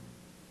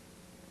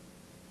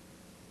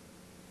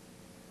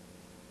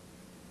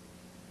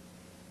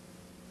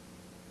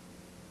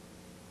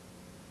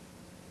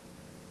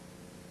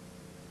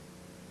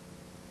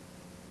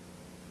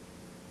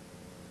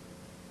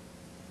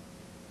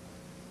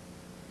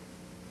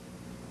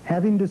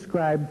 Having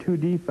described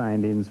 2D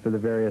findings for the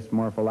various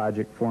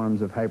morphologic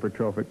forms of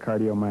hypertrophic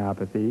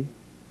cardiomyopathy,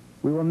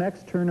 we will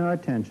next turn our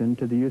attention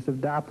to the use of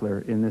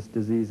Doppler in this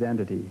disease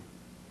entity.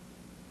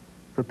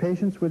 For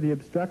patients with the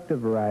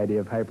obstructive variety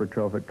of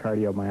hypertrophic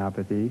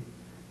cardiomyopathy,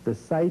 the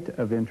site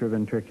of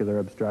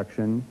intraventricular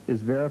obstruction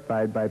is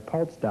verified by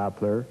pulse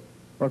Doppler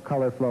or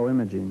color flow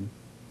imaging.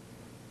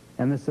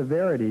 and the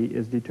severity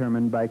is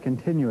determined by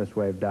continuous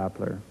wave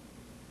Doppler.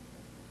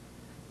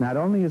 Not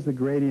only is the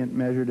gradient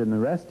measured in the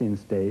resting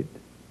state,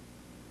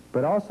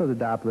 but also the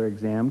Doppler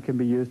exam can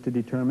be used to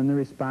determine the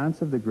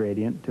response of the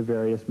gradient to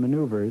various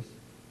maneuvers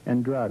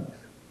and drugs.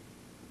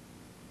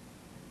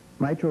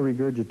 Mitral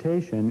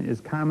regurgitation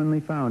is commonly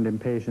found in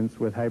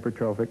patients with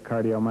hypertrophic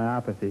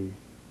cardiomyopathy.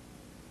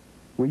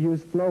 We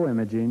use flow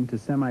imaging to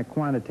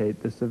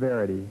semi-quantitate the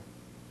severity.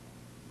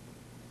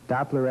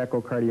 Doppler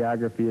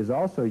echocardiography is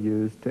also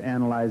used to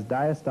analyze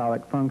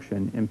diastolic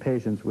function in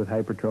patients with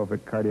hypertrophic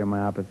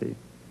cardiomyopathy.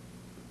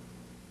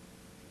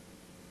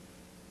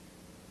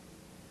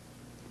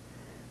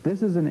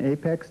 This is an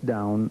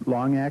apex-down,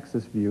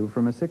 long-axis view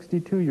from a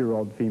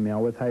 62-year-old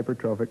female with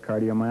hypertrophic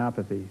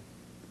cardiomyopathy.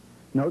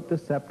 Note the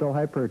septal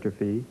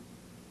hypertrophy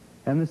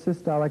and the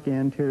systolic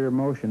anterior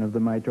motion of the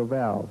mitral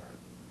valve.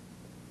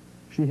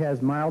 She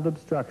has mild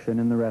obstruction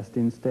in the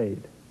resting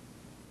state.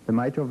 The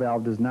mitral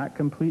valve does not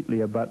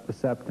completely abut the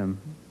septum.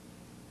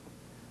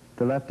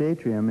 The left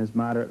atrium is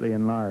moderately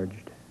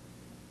enlarged.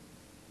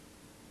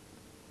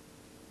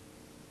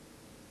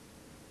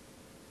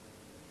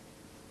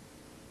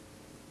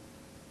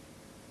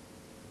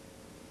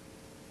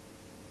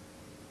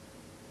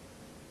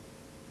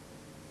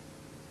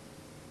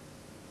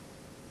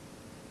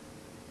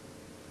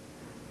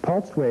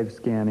 Pulsed wave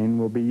scanning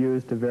will be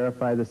used to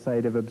verify the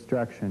site of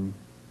obstruction.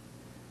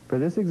 For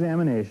this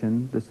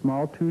examination, the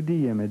small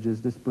 2D image is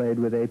displayed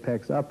with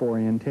apex up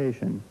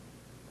orientation.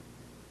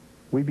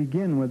 We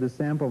begin with the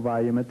sample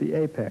volume at the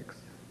apex.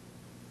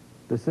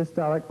 The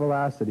systolic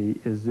velocity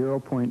is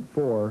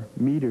 0.4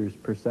 meters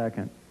per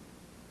second.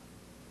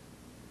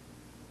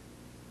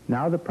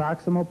 Now the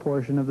proximal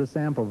portion of the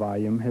sample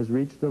volume has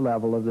reached the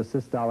level of the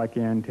systolic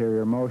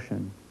anterior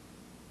motion.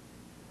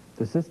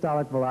 The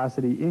systolic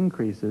velocity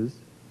increases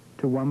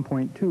to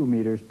 1.2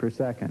 meters per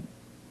second.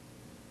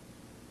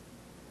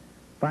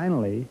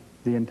 Finally,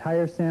 the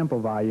entire sample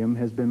volume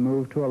has been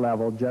moved to a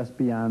level just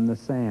beyond the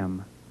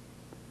SAM.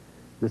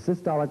 The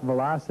systolic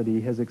velocity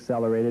has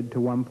accelerated to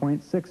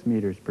 1.6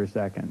 meters per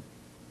second.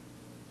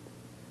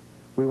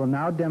 We will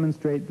now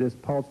demonstrate this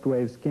pulsed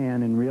wave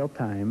scan in real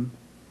time,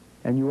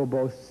 and you will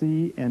both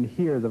see and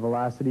hear the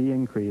velocity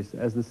increase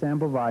as the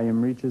sample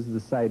volume reaches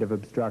the site of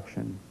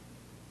obstruction.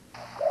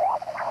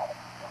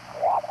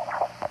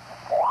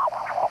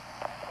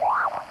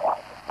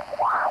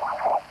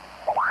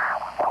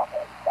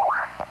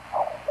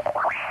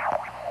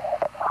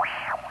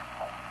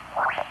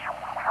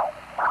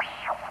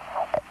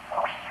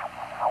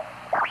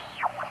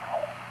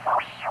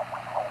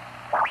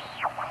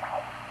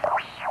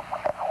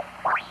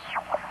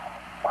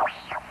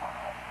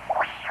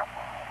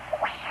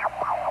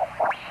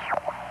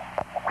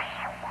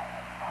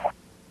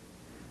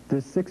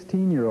 This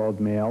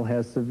 16-year-old male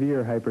has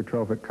severe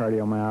hypertrophic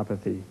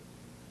cardiomyopathy.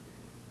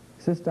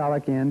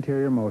 Systolic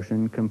anterior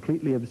motion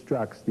completely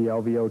obstructs the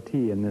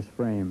LVOT in this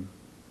frame.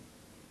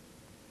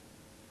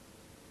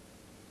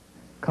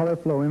 Color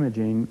flow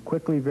imaging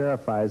quickly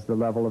verifies the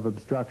level of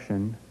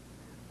obstruction,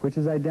 which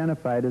is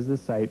identified as the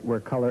site where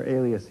color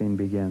aliasing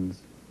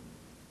begins.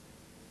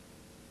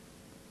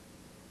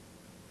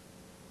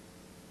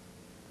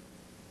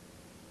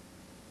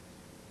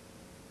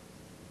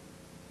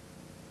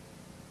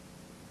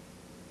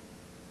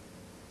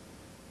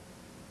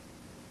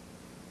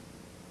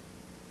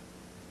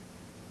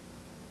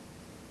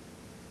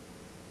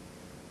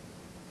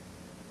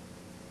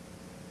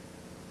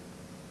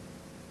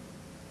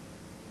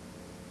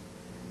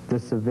 The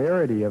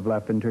severity of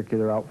left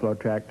ventricular outflow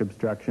tract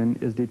obstruction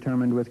is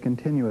determined with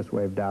continuous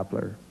wave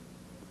Doppler.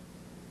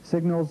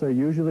 Signals are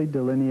usually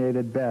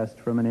delineated best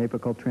from an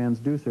apical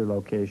transducer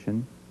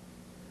location,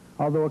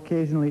 although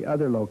occasionally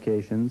other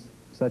locations,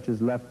 such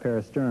as left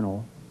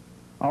peristernal,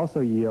 also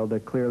yield a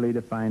clearly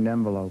defined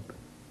envelope.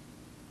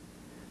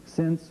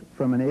 Since,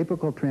 from an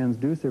apical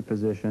transducer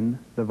position,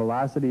 the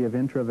velocity of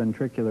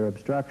intraventricular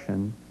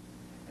obstruction,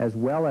 as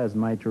well as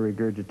mitral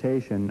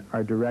regurgitation,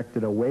 are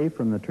directed away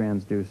from the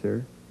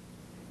transducer,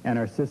 and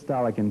are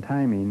systolic in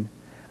timing,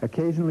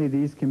 occasionally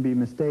these can be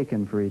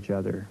mistaken for each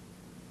other.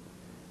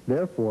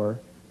 Therefore,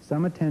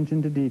 some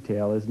attention to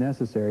detail is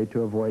necessary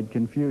to avoid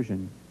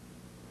confusion.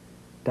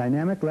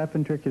 Dynamic left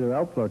ventricular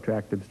outflow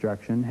tract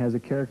obstruction has a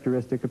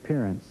characteristic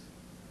appearance.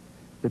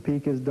 The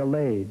peak is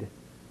delayed,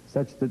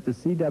 such that the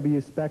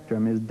CW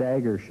spectrum is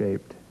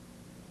dagger-shaped.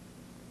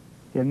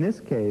 In this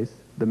case,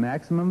 the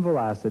maximum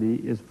velocity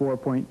is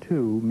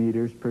 4.2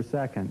 meters per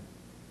second.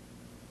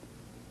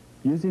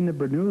 Using the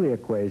Bernoulli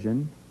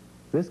equation,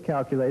 this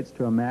calculates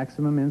to a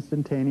maximum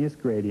instantaneous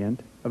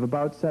gradient of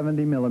about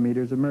 70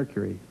 millimeters of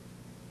mercury.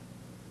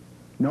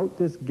 Note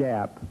this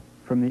gap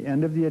from the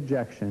end of the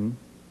ejection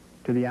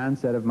to the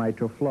onset of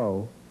mitral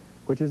flow,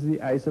 which is the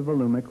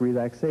isovolumic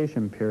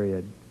relaxation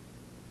period.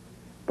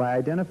 By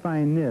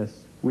identifying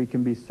this, we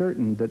can be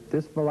certain that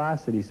this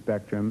velocity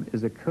spectrum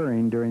is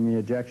occurring during the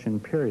ejection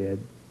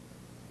period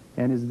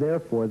and is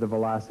therefore the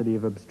velocity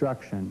of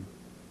obstruction.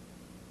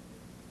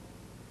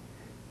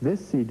 This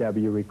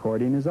CW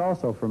recording is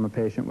also from a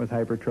patient with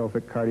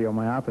hypertrophic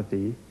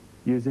cardiomyopathy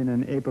using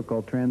an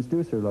apical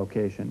transducer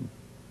location.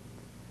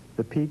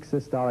 The peak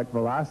systolic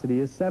velocity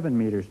is 7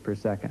 meters per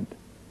second.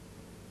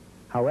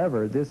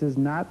 However, this is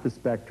not the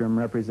spectrum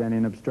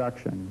representing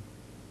obstruction.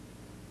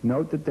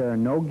 Note that there are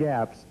no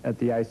gaps at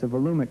the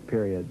isovolumic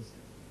periods.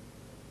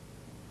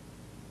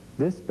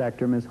 This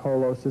spectrum is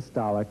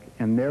holosystolic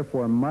and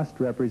therefore must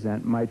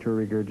represent mitral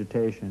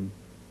regurgitation.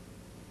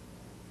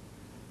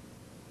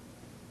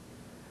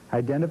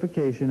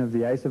 Identification of the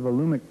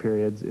isovolumic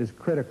periods is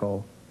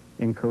critical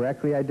in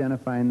correctly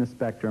identifying the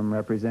spectrum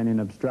representing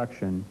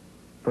obstruction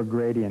for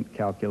gradient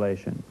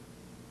calculation.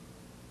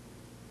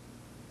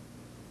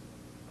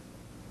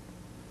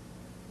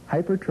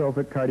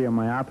 Hypertrophic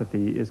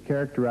cardiomyopathy is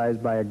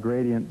characterized by a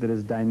gradient that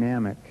is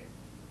dynamic.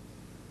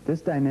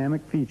 This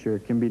dynamic feature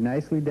can be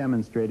nicely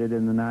demonstrated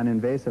in the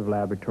non-invasive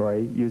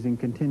laboratory using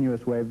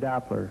continuous wave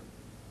Doppler.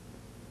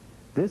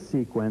 This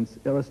sequence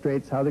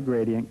illustrates how the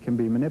gradient can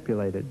be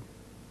manipulated.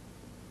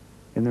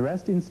 In the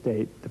resting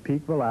state, the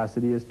peak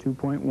velocity is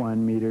 2.1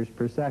 meters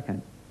per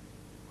second,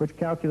 which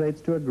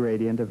calculates to a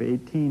gradient of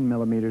 18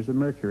 millimeters of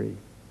mercury.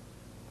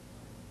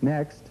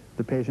 Next,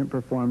 the patient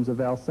performs a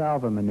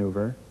Valsalva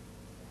maneuver,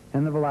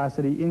 and the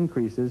velocity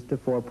increases to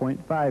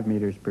 4.5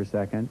 meters per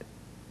second,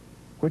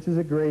 which is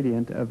a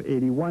gradient of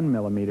 81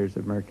 millimeters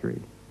of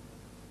mercury.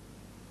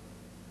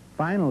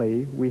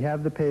 Finally, we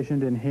have the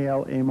patient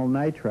inhale amyl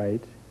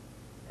nitrite,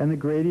 and the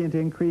gradient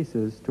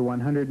increases to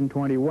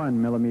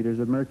 121 millimeters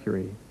of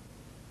mercury.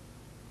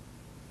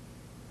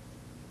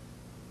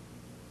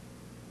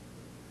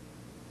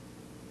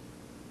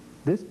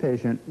 This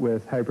patient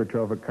with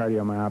hypertrophic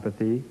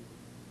cardiomyopathy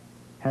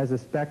has a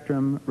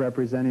spectrum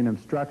representing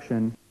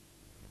obstruction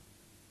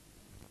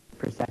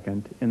per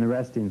second in the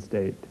resting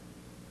state.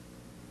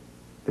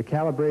 The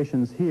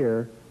calibrations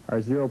here are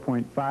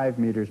 0.5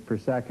 meters per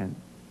second.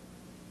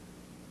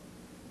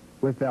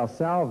 With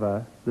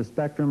Valsalva, the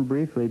spectrum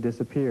briefly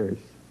disappears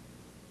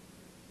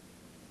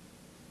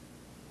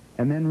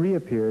and then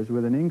reappears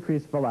with an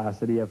increased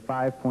velocity of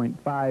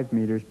 5.5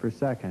 meters per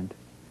second,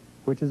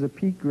 which is a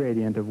peak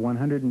gradient of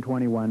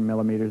 121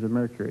 millimeters of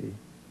mercury.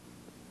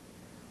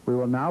 We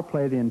will now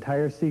play the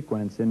entire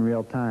sequence in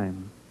real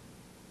time.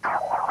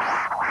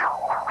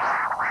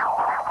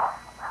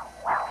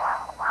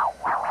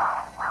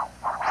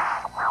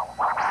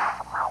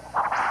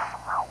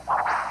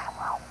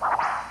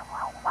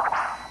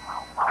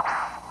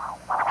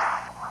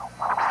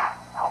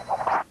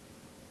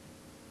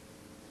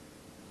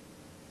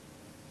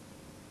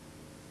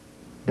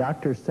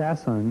 Dr.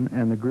 Sasson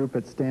and the group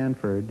at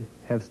Stanford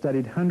have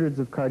studied hundreds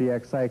of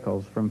cardiac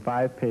cycles from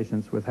 5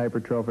 patients with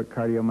hypertrophic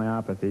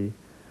cardiomyopathy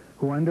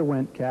who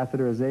underwent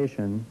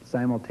catheterization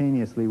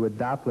simultaneously with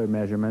Doppler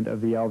measurement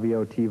of the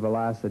LVOT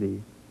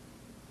velocity.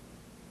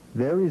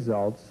 Their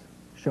results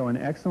show an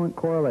excellent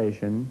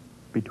correlation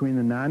between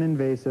the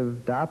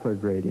non-invasive Doppler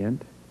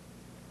gradient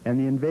and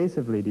the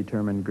invasively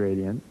determined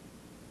gradient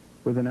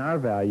with an R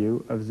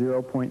value of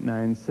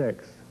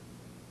 0.96.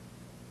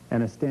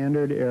 and a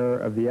standard error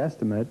of the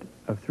estimate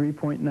of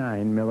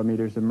 3.9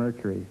 millimeters of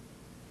mercury.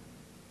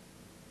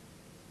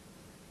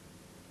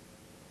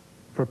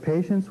 For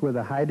patients with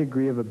a high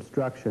degree of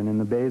obstruction in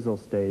the basal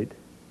state,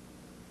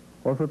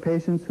 or for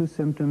patients whose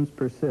symptoms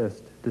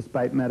persist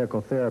despite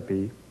medical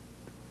therapy,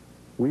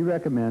 we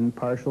recommend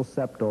partial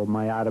septal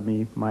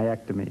myotomy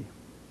myectomy.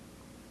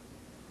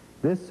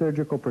 This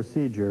surgical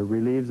procedure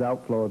relieves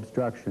outflow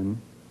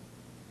obstruction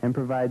and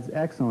provides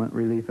excellent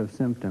relief of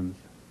symptoms.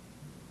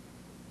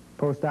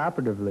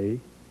 Postoperatively,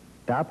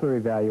 Doppler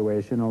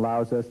evaluation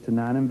allows us to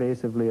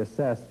non-invasively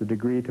assess the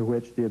degree to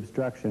which the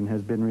obstruction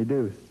has been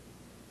reduced.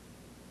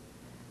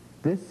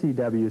 This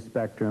CW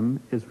spectrum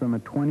is from a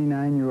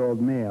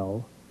 29-year-old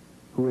male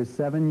who is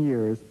 7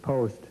 years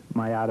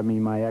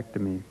post-myotomy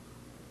myectomy.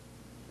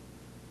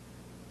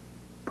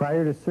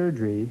 Prior to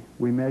surgery,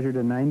 we measured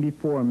a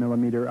 94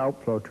 millimeter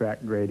outflow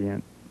tract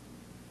gradient.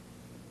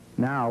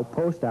 Now,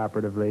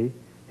 postoperatively,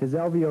 his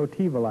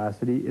LVOT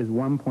velocity is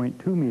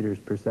 1.2 meters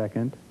per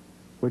second,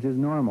 which is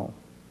normal.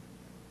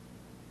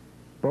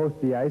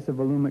 Both the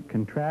isovolumic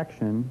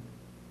contraction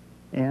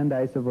and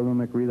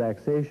isovolumic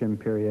relaxation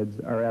periods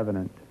are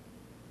evident.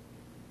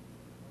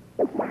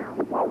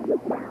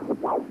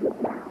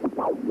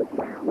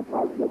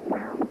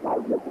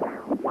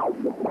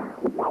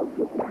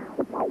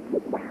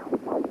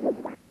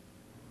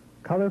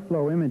 Color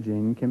flow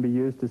imaging can be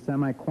used to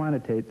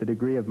semi-quantitate the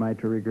degree of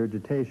mitral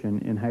regurgitation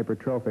in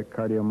hypertrophic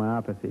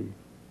cardiomyopathy.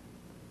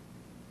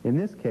 In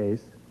this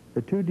case,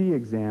 the 2D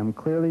exam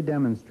clearly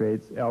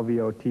demonstrates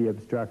LVOT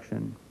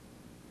obstruction.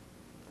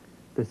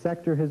 The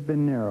sector has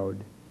been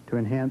narrowed to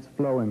enhance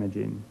flow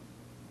imaging.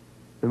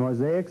 The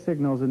mosaic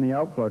signals in the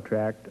outflow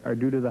tract are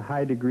due to the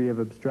high degree of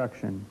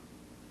obstruction.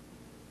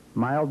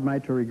 Mild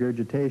mitral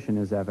regurgitation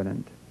is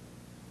evident.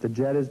 The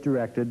jet is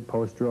directed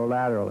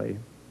posterolaterally.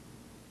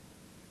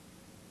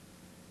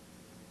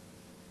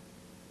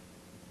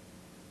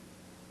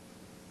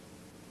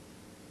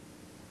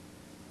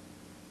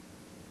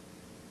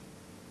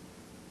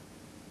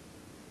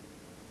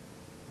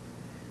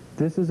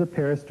 This is a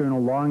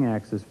parasternal long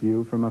axis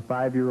view from a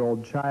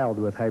 5-year-old child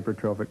with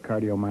hypertrophic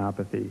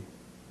cardiomyopathy.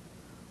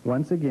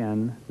 Once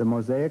again, the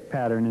mosaic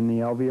pattern in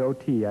the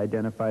LVOT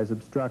identifies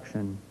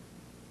obstruction.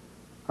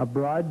 A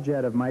broad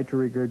jet of mitral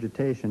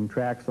regurgitation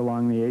tracks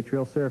along the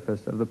atrial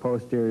surface of the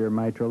posterior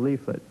mitral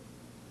leaflet.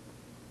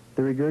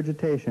 The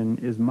regurgitation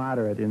is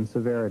moderate in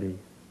severity.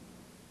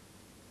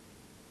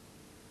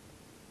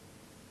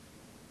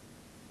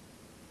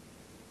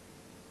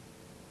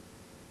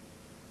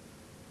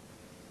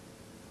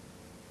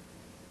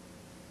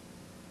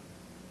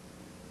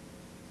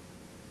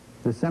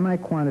 The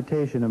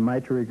semi-quantitation of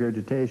mitral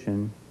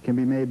regurgitation can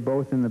be made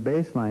both in the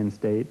baseline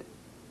state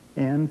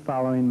and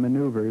following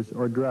maneuvers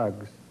or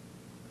drugs.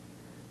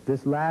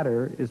 This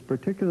latter is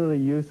particularly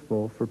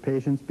useful for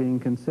patients being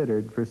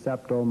considered for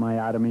septal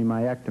myotomy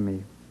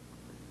myectomy.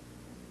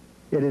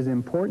 It is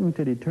important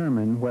to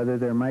determine whether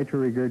their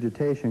mitral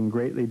regurgitation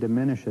greatly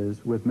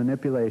diminishes with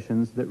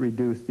manipulations that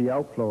reduce the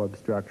outflow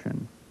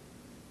obstruction.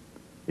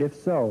 If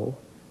so,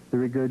 the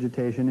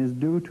regurgitation is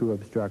due to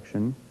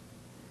obstruction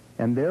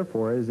and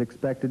therefore is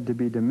expected to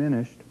be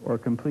diminished or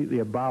completely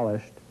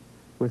abolished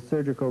with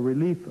surgical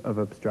relief of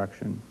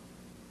obstruction.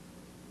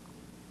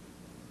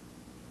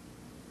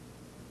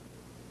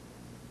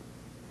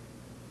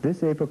 This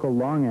apical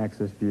long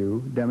axis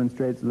view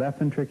demonstrates left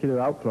ventricular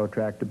outflow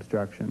tract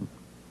obstruction.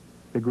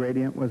 The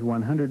gradient was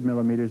 100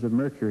 millimeters of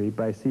mercury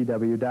by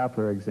CW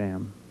Doppler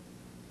exam.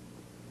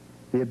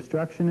 The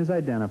obstruction is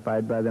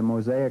identified by the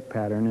mosaic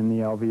pattern in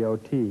the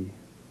LVOT.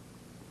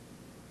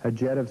 A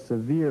jet of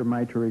severe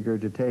mitral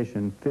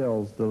regurgitation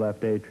fills the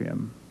left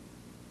atrium.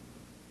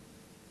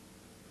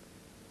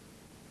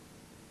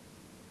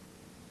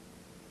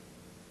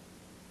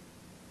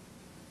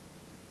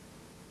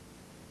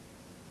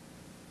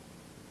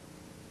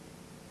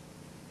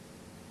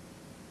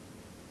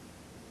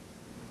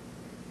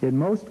 In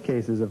most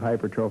cases of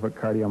hypertrophic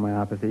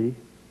cardiomyopathy,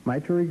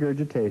 mitral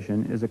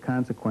regurgitation is a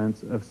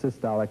consequence of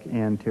systolic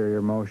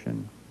anterior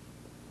motion.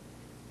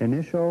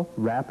 Initial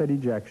rapid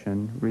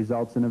ejection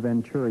results in a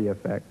Venturi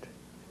effect,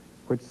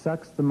 which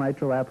sucks the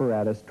mitral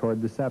apparatus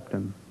toward the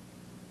septum.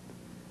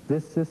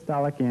 This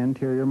systolic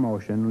anterior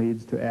motion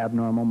leads to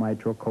abnormal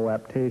mitral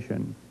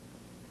coaptation,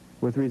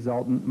 with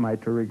resultant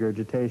mitral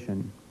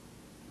regurgitation.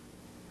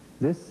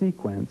 This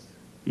sequence,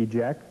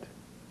 eject,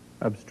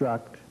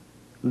 obstruct,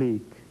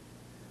 leak,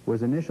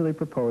 was initially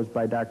proposed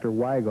by Dr.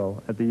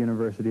 Weigel at the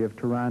University of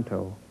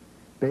Toronto,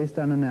 based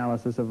on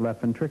analysis of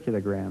left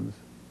ventriculograms.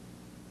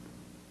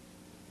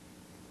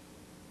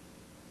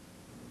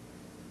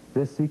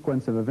 This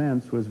sequence of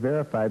events was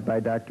verified by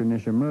Dr.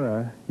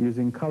 Nishimura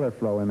using color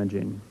flow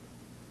imaging.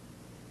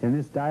 In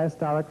this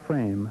diastolic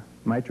frame,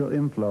 mitral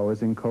inflow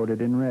is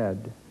encoded in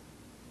red.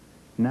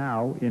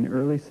 Now, in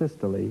early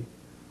systole,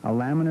 a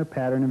laminar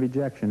pattern of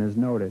ejection is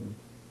noted.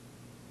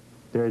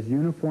 There is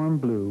uniform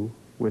blue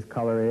with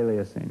color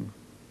aliasing.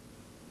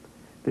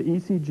 The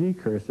ECG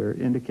cursor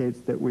indicates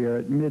that we are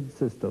at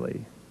mid-systole.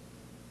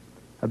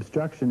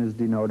 Obstruction is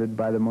denoted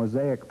by the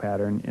mosaic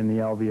pattern in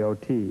the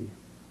LVOT.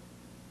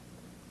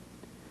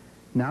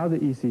 Now the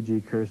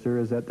ECG cursor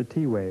is at the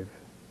T wave.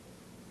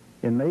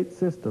 In late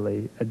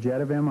systole, a jet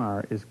of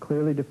MR is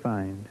clearly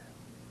defined.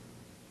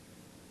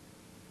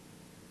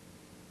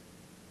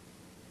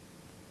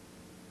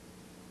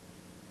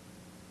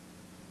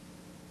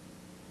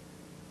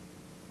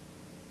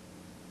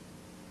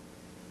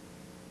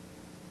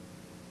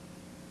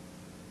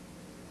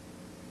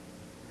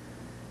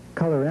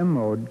 Color M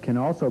mode can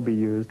also be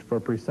used for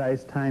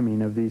precise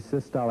timing of these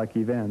systolic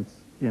events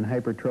in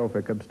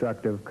hypertrophic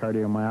obstructive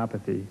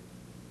cardiomyopathy.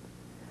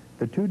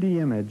 The 2D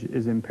image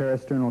is in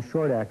parasternal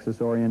short axis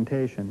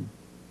orientation.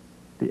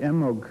 The M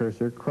mode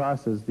cursor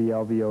crosses the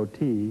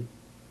LVOT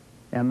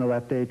and the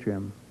left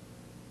atrium.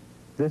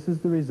 This is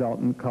the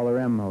resultant color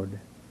M mode: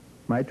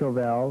 mitral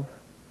valve,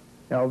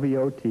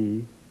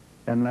 LVOT,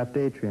 and left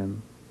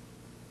atrium.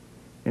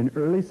 In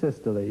early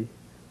systole,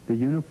 the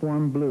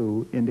uniform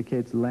blue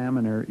indicates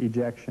laminar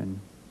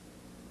ejection,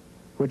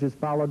 which is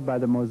followed by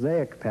the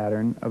mosaic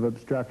pattern of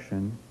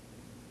obstruction,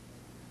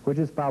 which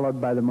is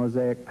followed by the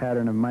mosaic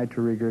pattern of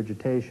mitral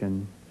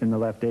regurgitation in the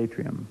left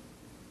atrium.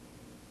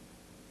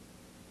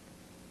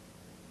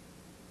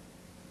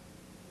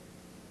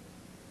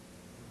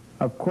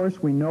 Of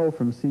course, we know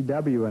from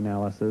CW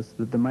analysis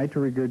that the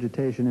mitral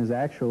regurgitation is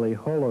actually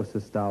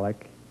holosystolic,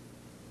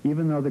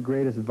 even though the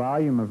greatest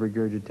volume of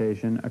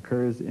regurgitation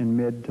occurs in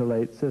mid to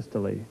late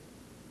systole.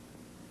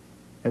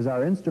 As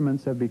our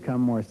instruments have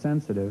become more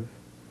sensitive,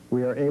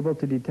 we are able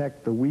to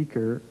detect the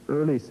weaker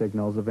early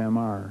signals of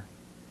MR,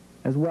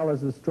 as well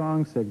as the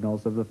strong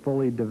signals of the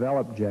fully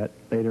developed jet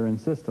later in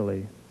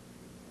systole.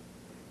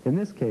 In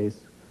this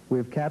case, we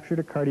have captured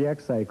a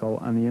cardiac cycle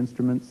on the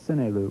instrument's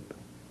cine loop.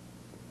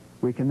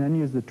 We can then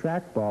use the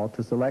trackball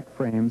to select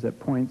frames at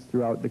points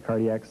throughout the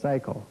cardiac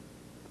cycle.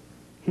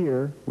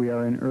 Here, we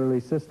are in early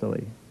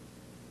systole,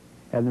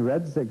 and the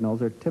red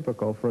signals are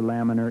typical for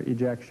laminar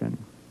ejection.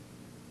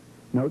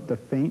 Note the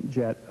faint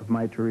jet of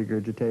mitral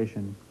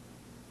regurgitation.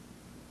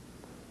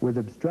 With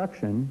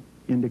obstruction,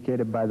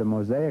 indicated by the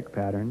mosaic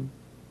pattern,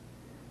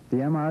 the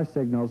MR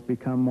signals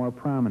become more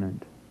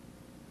prominent.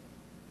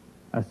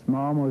 A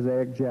small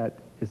mosaic jet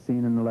is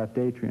seen in the left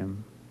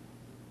atrium.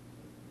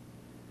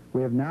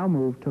 We have now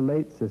moved to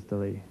late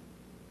systole.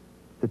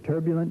 The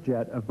turbulent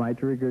jet of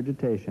mitral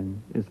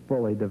regurgitation is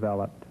fully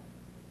developed.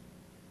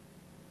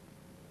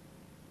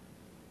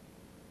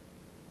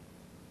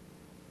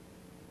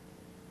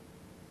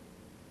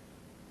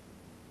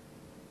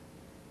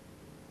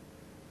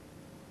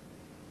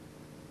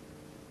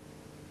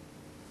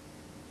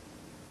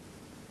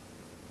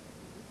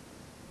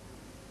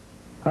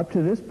 Up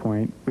to this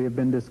point, we have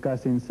been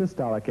discussing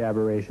systolic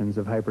aberrations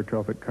of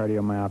hypertrophic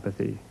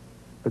cardiomyopathy,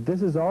 but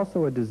this is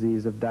also a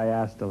disease of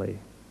diastole.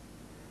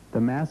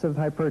 The massive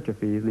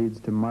hypertrophy leads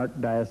to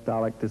marked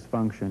diastolic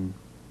dysfunction.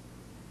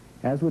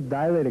 As with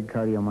dilated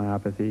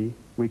cardiomyopathy,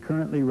 we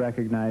currently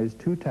recognize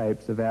two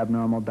types of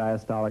abnormal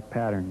diastolic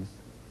patterns.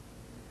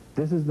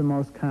 This is the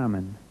most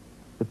common,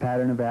 the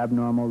pattern of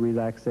abnormal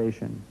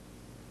relaxation.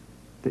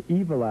 The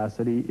E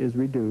velocity is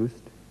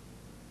reduced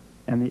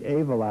and the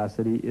A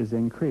velocity is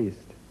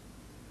increased,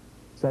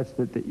 such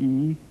that the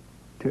E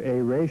to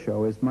A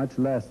ratio is much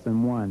less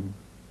than 1.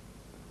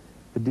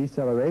 The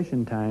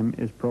deceleration time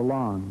is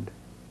prolonged.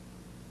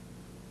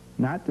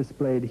 Not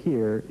displayed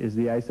here is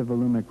the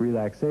isovolumic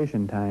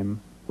relaxation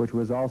time, which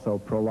was also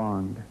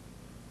prolonged.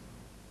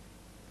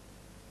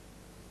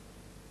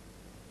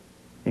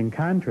 In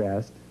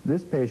contrast,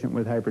 this patient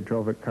with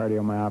hypertrophic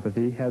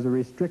cardiomyopathy has a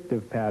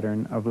restrictive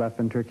pattern of left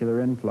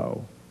ventricular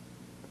inflow.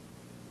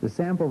 The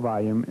sample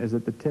volume is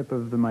at the tip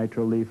of the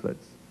mitral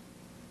leaflets.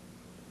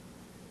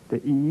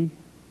 The E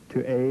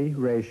to A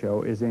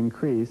ratio is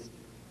increased,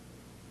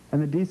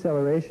 and the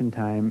deceleration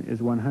time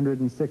is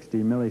 160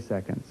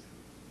 milliseconds.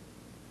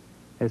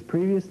 As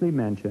previously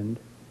mentioned,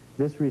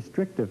 this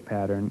restrictive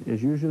pattern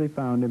is usually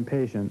found in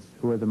patients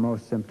who are the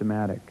most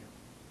symptomatic.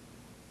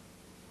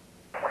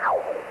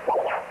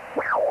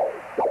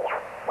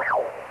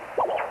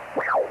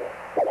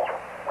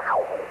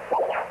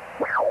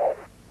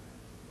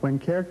 When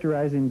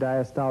characterizing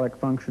diastolic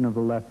function of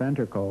the left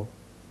ventricle,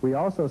 we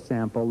also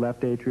sample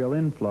left atrial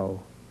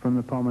inflow from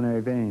the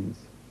pulmonary veins.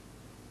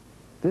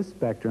 This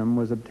spectrum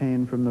was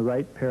obtained from the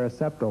right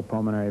paraseptal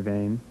pulmonary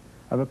vein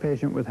of a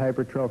patient with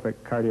hypertrophic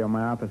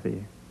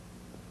cardiomyopathy.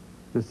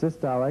 The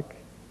systolic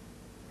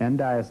and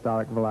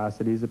diastolic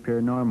velocities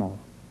appear normal.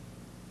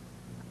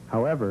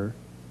 However,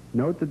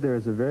 note that there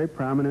is a very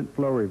prominent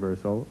flow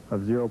reversal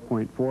of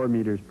 0.4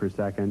 meters per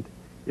second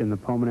in the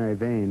pulmonary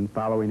vein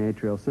following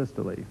atrial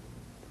systole.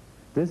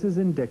 This is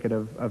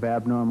indicative of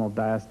abnormal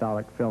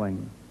diastolic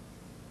filling.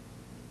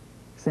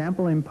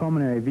 Sampling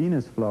pulmonary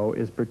venous flow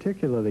is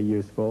particularly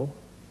useful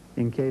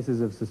in cases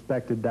of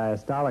suspected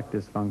diastolic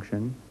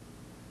dysfunction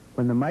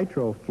when the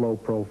mitral flow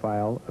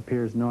profile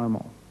appears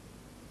normal.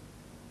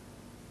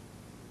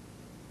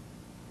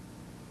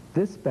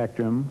 This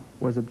spectrum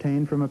was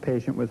obtained from a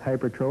patient with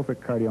hypertrophic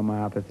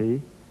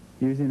cardiomyopathy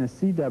using a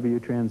CW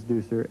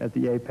transducer at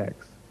the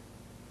apex.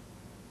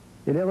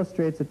 It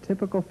illustrates a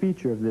typical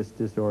feature of this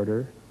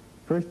disorder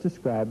first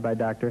described by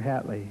Dr.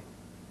 Hatley.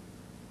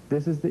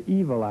 This is the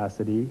E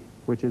velocity,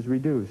 which is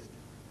reduced.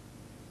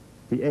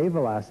 The A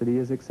velocity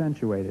is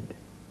accentuated.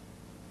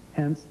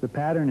 Hence, the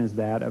pattern is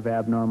that of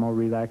abnormal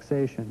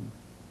relaxation.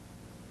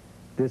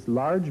 This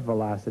large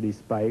velocity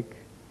spike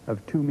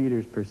of 2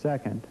 meters per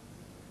second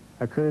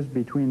occurs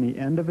between the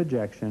end of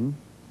ejection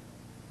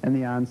and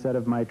the onset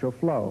of mitral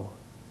flow.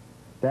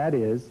 That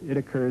is, it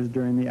occurs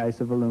during the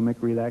isovolumic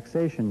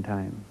relaxation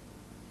time.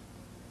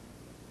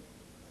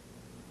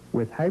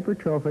 With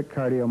hypertrophic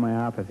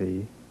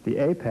cardiomyopathy, the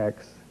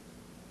apex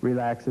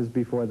relaxes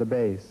before the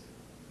base.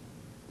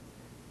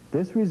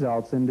 This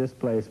results in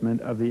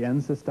displacement of the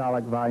end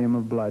systolic volume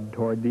of blood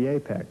toward the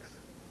apex.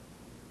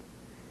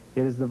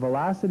 It is the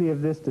velocity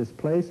of this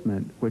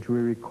displacement which we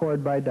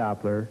record by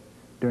Doppler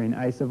during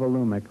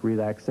isovolumic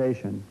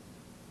relaxation.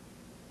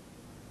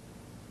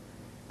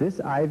 This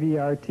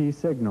IVRT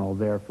signal,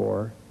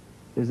 therefore,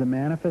 is a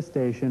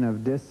manifestation of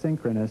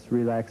dysynchronous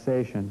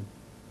relaxation.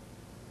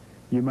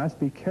 You must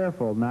be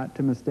careful not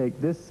to mistake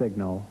this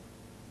signal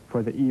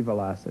for the E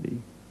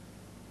velocity.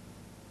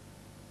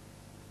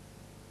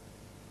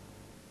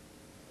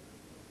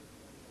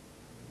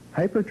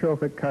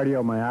 Hypertrophic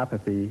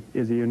cardiomyopathy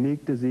is a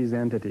unique disease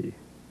entity.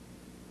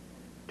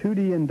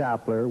 2D and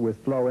Doppler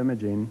with flow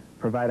imaging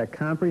provide a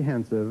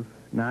comprehensive,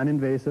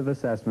 non-invasive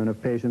assessment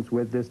of patients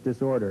with this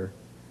disorder,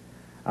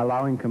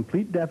 allowing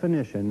complete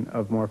definition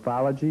of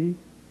morphology,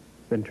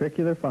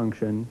 ventricular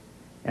function,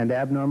 and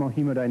abnormal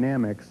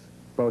hemodynamics,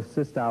 both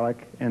systolic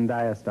and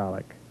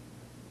diastolic.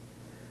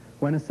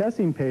 When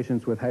assessing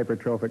patients with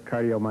hypertrophic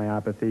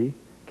cardiomyopathy,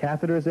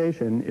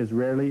 catheterization is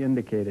rarely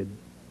indicated.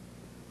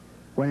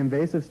 When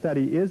invasive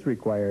study is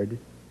required,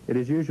 it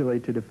is usually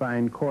to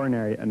define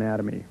coronary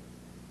anatomy.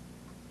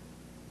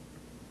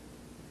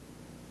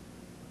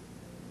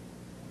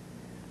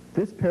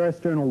 This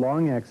parasternal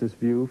long axis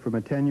view from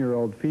a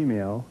 10-year-old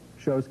female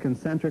shows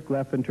concentric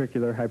left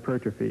ventricular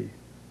hypertrophy.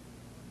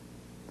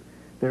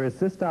 There is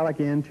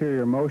systolic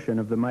anterior motion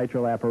of the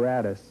mitral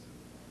apparatus.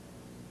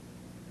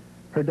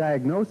 Her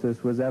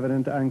diagnosis was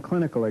evident on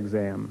clinical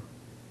exam.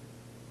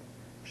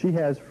 She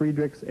has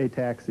Friedreich's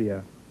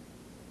ataxia.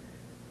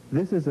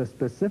 This is a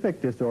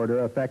specific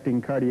disorder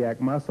affecting cardiac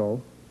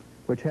muscle,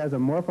 which has a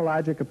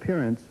morphologic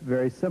appearance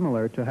very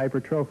similar to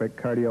hypertrophic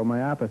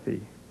cardiomyopathy.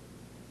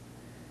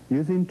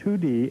 Using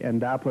 2D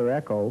and Doppler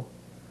echo,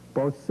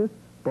 both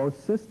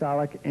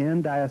systolic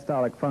and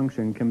diastolic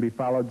function can be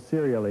followed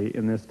serially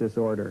in this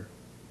disorder.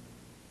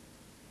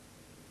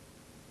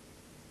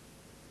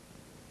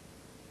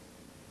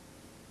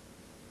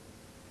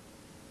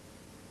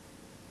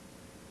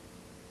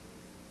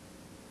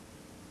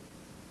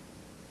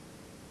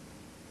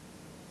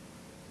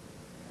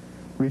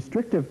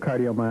 Restrictive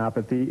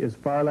cardiomyopathy is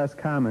far less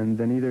common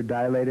than either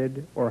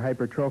dilated or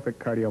hypertrophic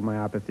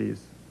cardiomyopathies.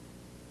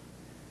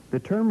 The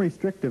term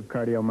restrictive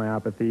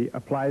cardiomyopathy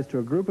applies to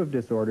a group of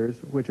disorders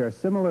which are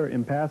similar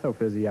in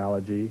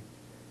pathophysiology,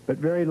 but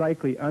very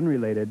likely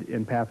unrelated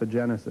in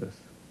pathogenesis.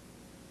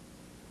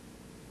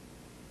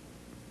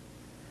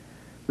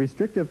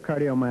 Restrictive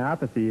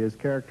cardiomyopathy is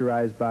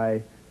characterized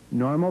by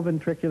normal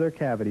ventricular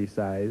cavity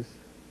size,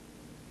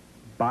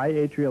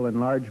 biatrial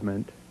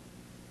enlargement,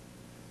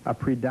 a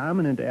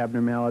predominant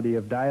abnormality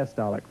of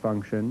diastolic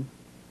function,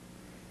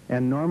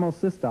 and normal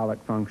systolic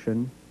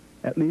function,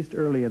 at least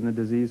early in the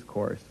disease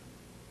course.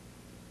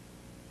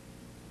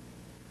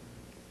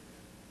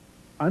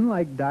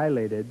 Unlike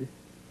dilated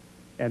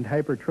and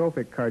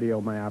hypertrophic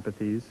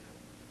cardiomyopathies,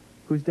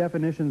 whose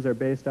definitions are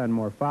based on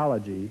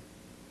morphology,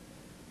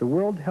 the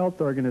World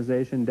Health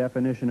Organization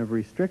definition of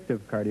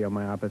restrictive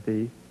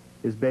cardiomyopathy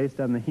is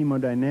based on the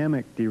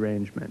hemodynamic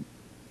derangement.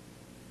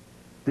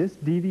 This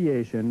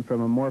deviation from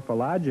a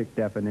morphologic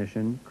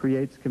definition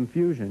creates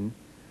confusion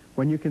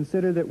when you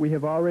consider that we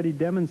have already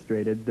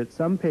demonstrated that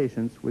some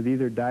patients with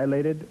either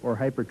dilated or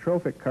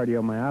hypertrophic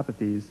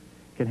cardiomyopathies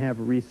can have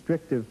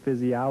restrictive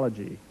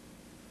physiology.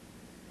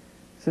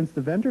 Since the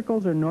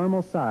ventricles are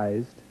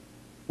normal-sized,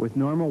 with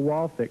normal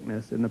wall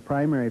thickness in the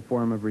primary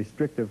form of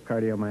restrictive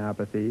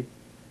cardiomyopathy,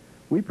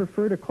 we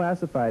prefer to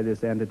classify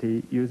this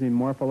entity using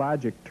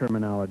morphologic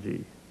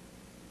terminology: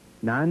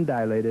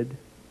 non-dilated,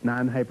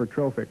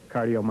 non-hypertrophic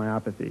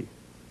cardiomyopathy.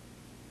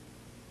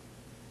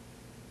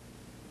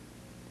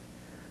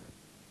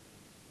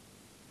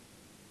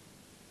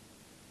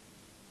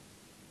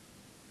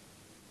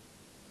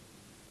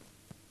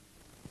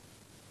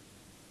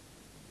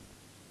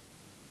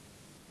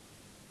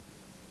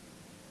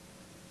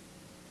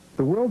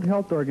 The World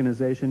Health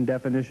Organization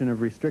definition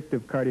of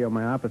restrictive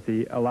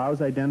cardiomyopathy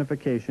allows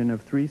identification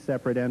of three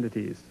separate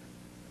entities: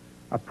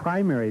 a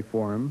primary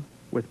form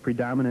with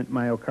predominant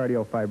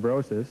myocardial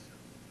fibrosis,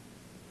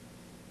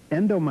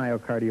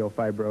 endomyocardial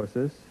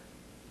fibrosis,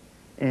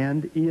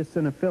 and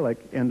eosinophilic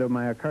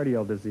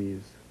endomyocardial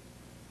disease.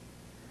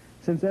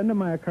 Since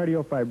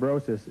endomyocardial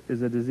fibrosis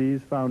is a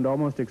disease found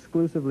almost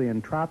exclusively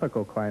in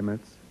tropical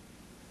climates,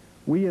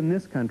 we in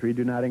this country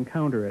do not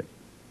encounter it.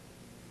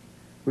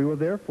 We will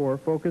therefore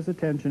focus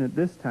attention at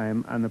this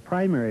time on the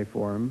primary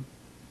form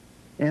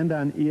and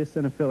on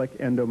eosinophilic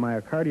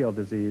endomyocardial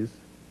disease,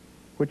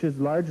 which is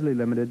largely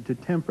limited to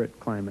temperate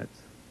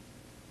climates.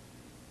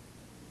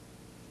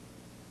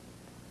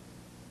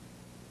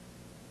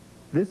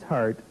 This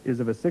heart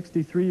is of a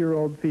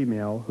 63-year-old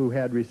female who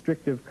had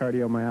restrictive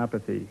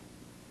cardiomyopathy,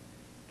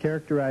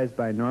 characterized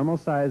by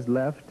normal-sized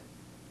left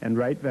and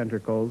right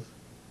ventricles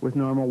with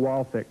normal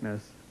wall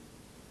thickness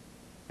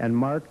and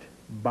marked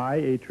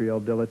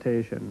biatrial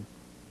dilatation.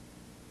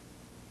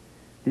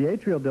 The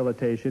atrial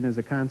dilatation is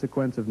a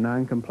consequence of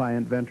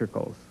non-compliant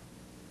ventricles.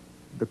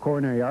 The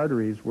coronary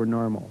arteries were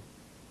normal.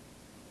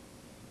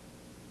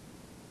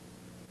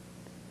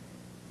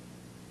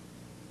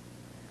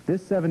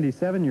 This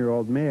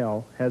 77-year-old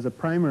male has a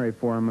primary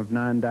form of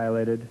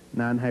non-dilated,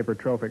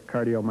 non-hypertrophic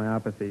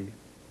cardiomyopathy.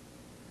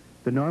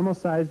 The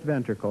normal-sized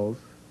ventricles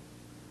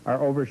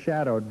are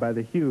overshadowed by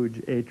the huge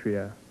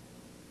atria.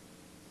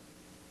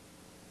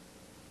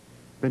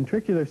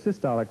 Ventricular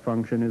systolic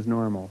function is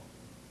normal.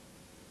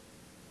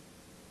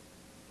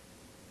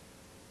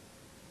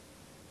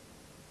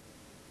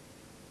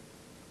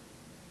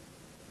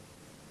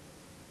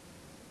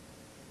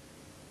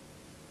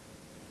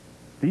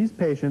 These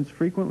patients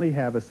frequently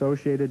have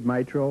associated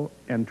mitral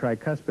and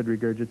tricuspid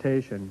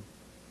regurgitation.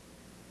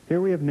 Here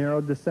we have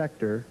narrowed the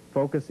sector,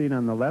 focusing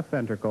on the left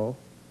ventricle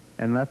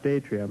and left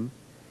atrium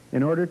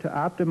in order to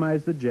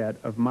optimize the jet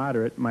of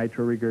moderate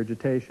mitral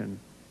regurgitation.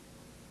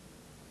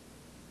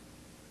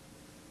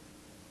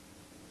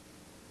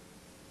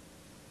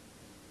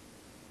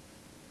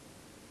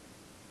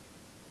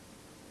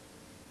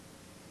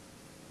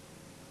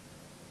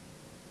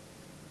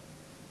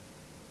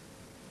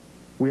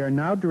 We are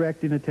now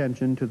directing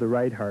attention to the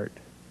right heart,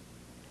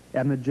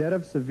 and the jet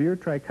of severe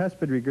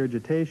tricuspid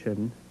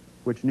regurgitation,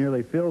 which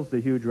nearly fills the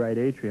huge right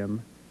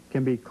atrium,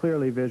 can be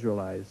clearly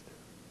visualized.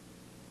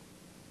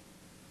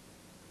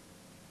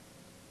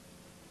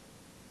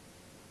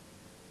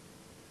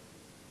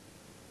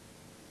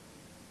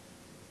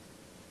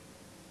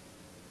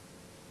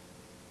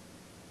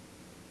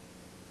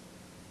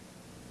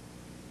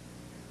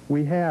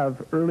 We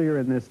have, earlier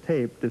in this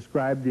tape,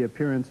 described the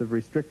appearance of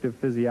restrictive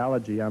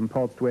physiology on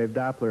pulsed wave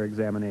Doppler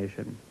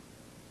examination.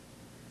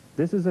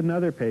 This is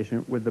another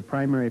patient with the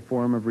primary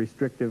form of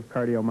restrictive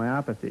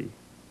cardiomyopathy.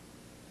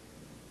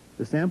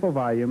 The sample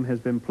volume has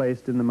been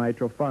placed in the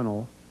mitral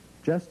funnel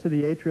just to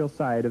the atrial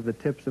side of the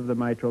tips of the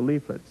mitral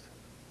leaflets.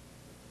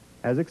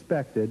 As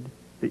expected,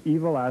 the E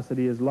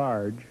velocity is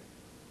large,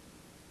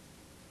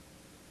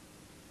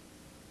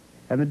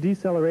 and the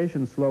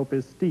deceleration slope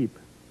is steep,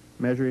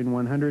 measuring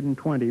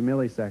 120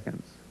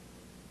 milliseconds.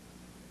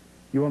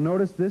 You will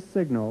notice this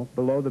signal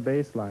below the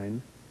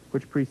baseline,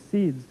 which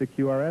precedes the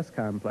QRS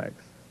complex.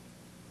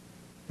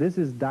 This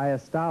is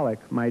diastolic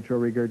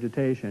mitral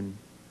regurgitation.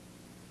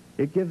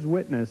 It gives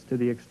witness to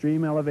the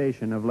extreme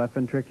elevation of left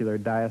ventricular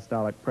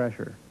diastolic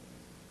pressure.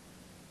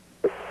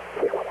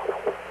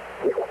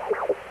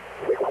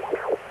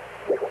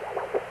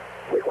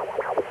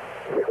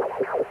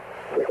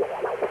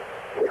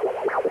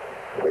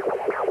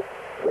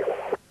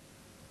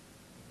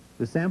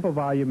 The sample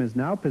volume is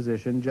now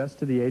positioned just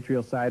to the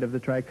atrial side of the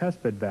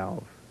tricuspid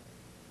valve.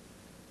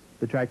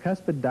 The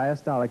tricuspid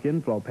diastolic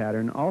inflow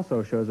pattern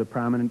also shows a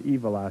prominent E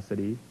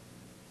velocity.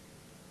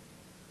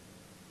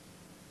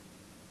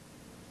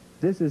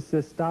 This is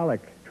systolic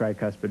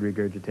tricuspid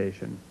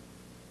regurgitation.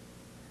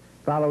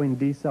 Following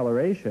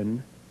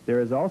deceleration,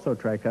 there is also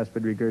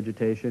tricuspid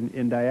regurgitation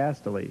in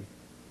diastole,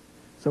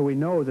 so we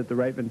know that the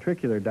right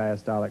ventricular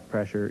diastolic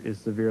pressure is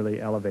severely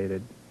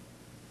elevated.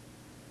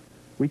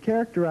 We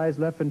characterize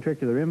left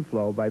ventricular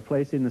inflow by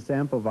placing the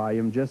sample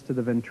volume just to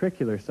the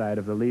ventricular side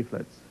of the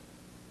leaflets.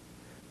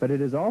 But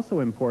it is also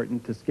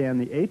important to scan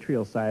the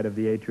atrial side of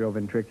the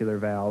atrioventricular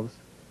valves,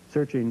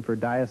 searching for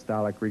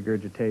diastolic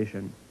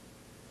regurgitation.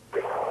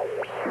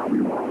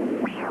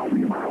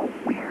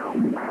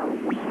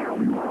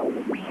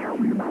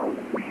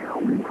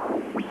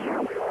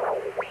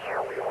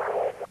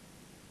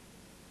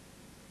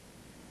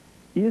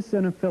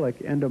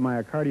 Eosinophilic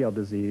endomyocardial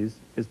disease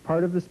is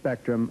part of the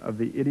spectrum of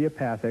the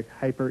idiopathic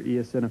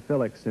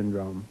hypereosinophilic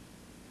syndrome,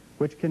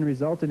 which can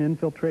result in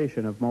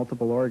infiltration of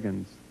multiple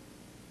organs.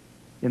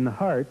 In the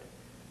heart,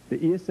 the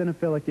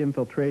eosinophilic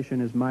infiltration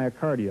is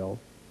myocardial,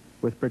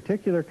 with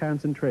particular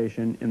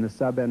concentration in the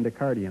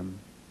subendocardium.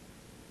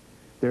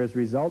 There is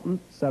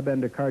resultant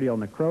subendocardial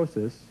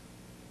necrosis,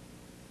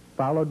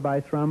 followed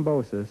by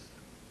thrombosis,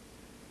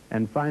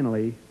 and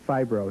finally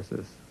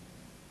fibrosis.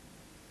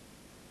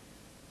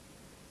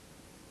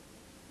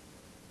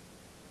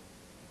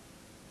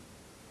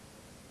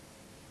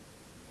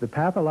 The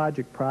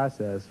pathologic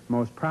process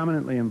most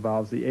prominently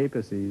involves the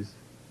apices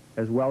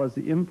as well as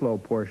the inflow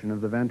portion of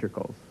the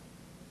ventricles.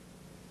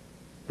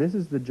 This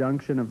is the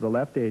junction of the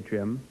left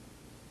atrium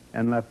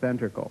and left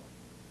ventricle.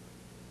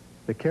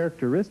 The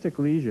characteristic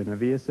lesion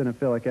of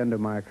eosinophilic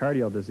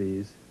endomyocardial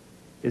disease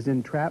is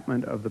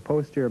entrapment of the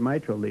posterior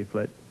mitral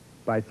leaflet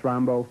by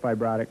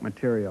thrombofibrotic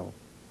material.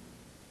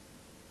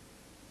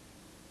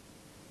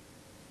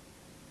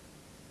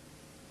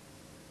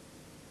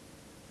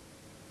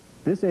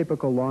 This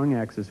apical long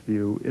axis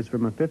view is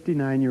from a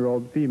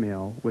 59-year-old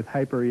female with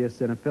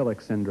hypereosinophilic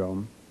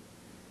syndrome,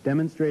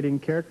 demonstrating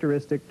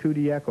characteristic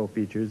 2D echo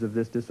features of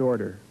this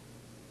disorder.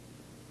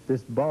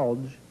 This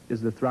bulge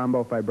is the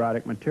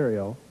thrombofibrotic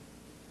material,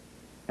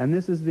 and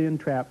this is the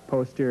entrapped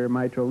posterior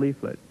mitral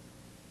leaflet.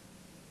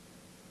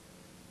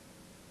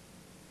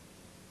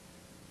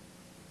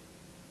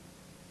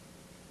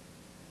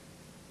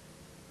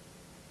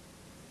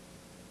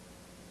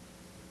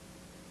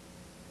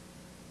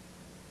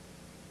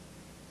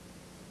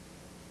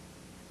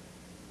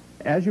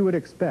 As you would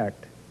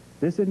expect,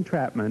 this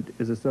entrapment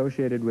is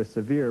associated with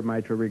severe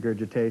mitral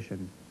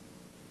regurgitation.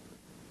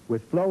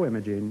 With flow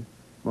imaging,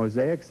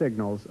 mosaic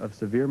signals of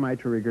severe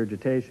mitral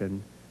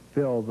regurgitation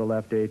fill the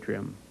left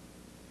atrium.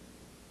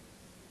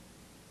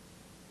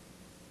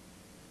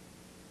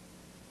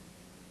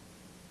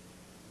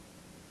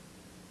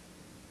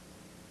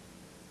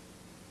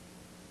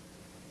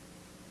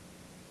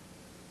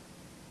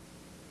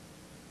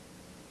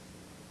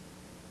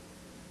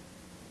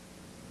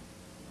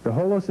 The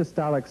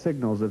holosystolic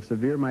signals of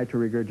severe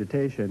mitral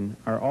regurgitation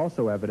are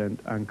also evident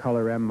on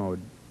color M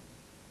mode.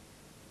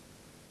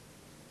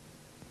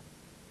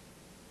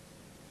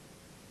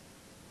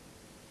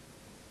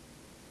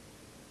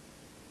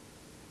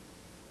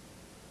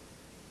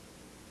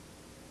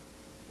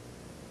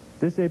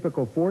 This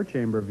apical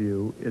four-chamber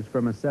view is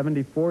from a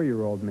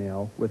 74-year-old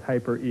male with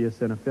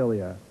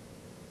hypereosinophilia.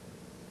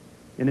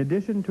 In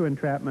addition to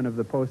entrapment of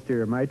the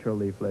posterior mitral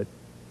leaflet,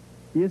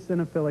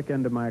 eosinophilic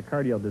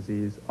endomyocardial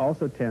disease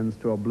also tends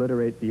to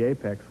obliterate the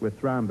apex with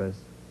thrombus,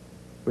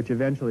 which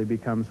eventually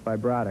becomes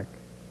fibrotic.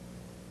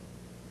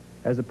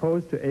 As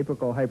opposed to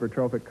apical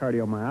hypertrophic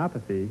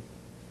cardiomyopathy,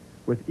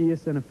 with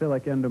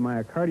eosinophilic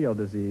endomyocardial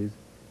disease,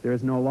 there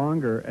is no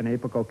longer an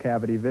apical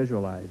cavity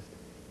visualized.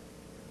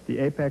 The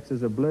apex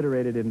is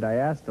obliterated in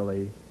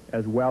diastole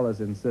as well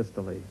as in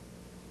systole.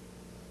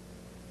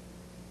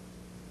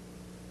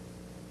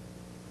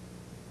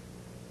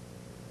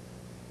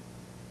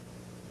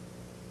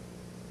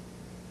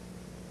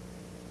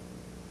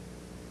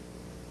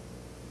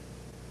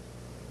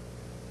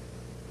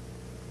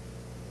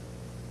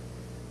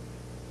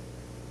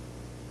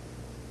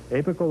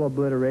 Apical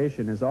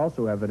obliteration is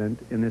also evident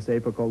in this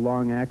apical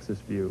long axis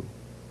view.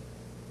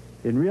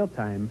 In real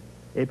time,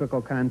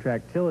 apical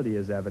contractility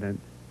is evident,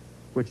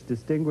 which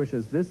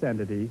distinguishes this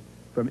entity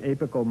from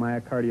apical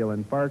myocardial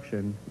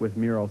infarction with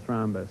mural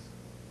thrombus.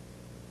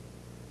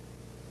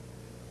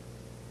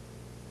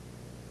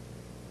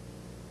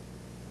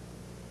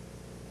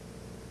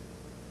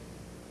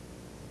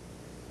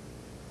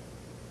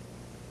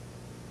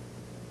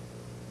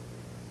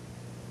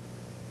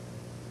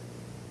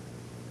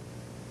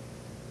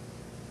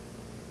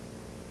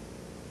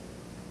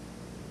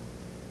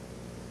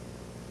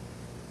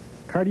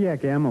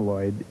 Cardiac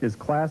amyloid is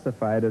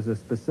classified as a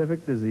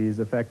specific disease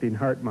affecting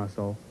heart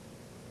muscle,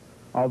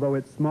 although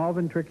its small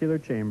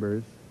ventricular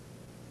chambers,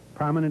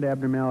 prominent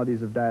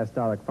abnormalities of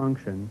diastolic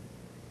function,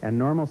 and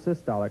normal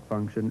systolic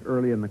function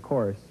early in the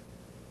course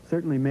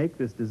certainly make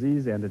this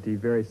disease entity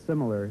very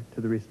similar to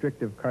the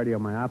restrictive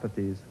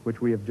cardiomyopathies which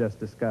we have just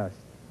discussed.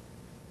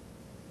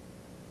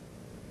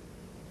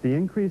 The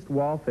increased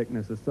wall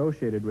thickness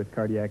associated with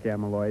cardiac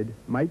amyloid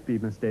might be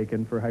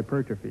mistaken for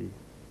hypertrophy.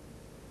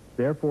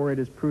 Therefore, it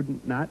is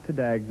prudent not to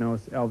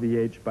diagnose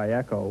LVH by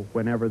echo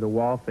whenever the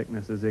wall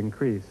thickness is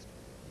increased.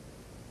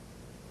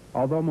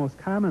 Although most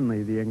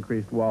commonly the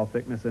increased wall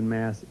thickness and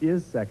mass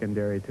is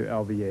secondary to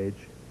LVH,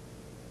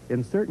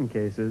 in certain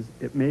cases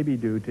it may be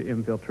due to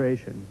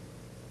infiltration,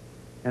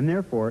 and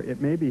therefore it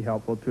may be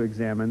helpful to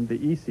examine the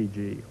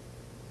ECG.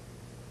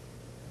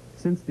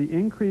 Since the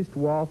increased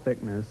wall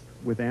thickness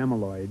with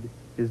amyloid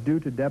is due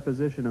to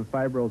deposition of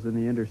fibrils in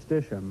the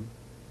interstitium,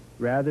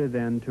 rather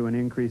than to an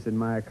increase in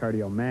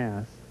myocardial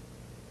mass,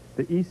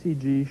 the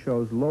ECG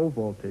shows low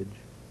voltage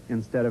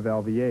instead of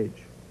LVH.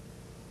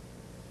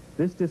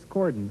 This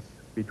discordance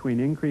between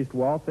increased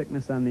wall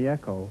thickness on the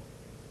echo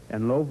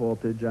and low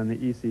voltage on the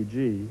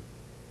ECG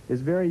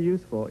is very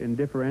useful in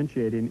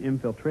differentiating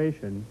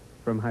infiltration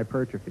from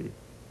hypertrophy.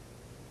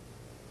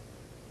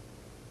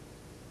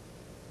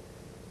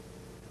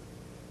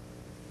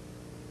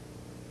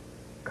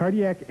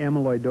 Cardiac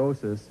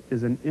amyloidosis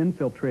is an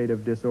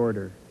infiltrative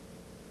disorder.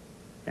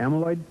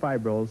 Amyloid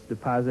fibrils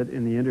deposit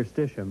in the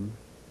interstitium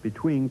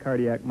between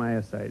cardiac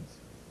myocytes.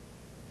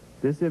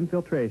 This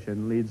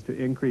infiltration leads to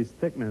increased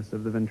thickness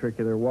of the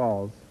ventricular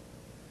walls,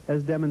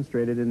 as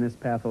demonstrated in this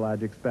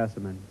pathologic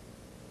specimen.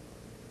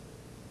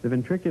 The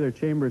ventricular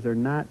chambers are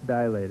not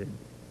dilated.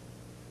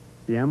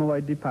 The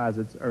amyloid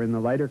deposits are in the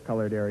lighter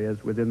colored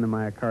areas within the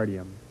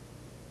myocardium.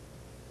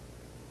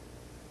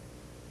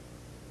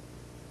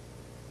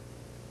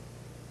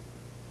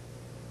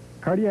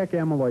 Cardiac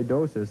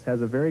amyloidosis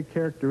has a very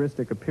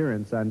characteristic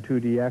appearance on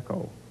 2D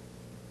echo.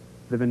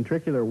 The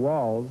ventricular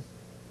walls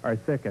are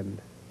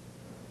thickened.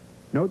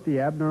 Note the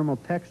abnormal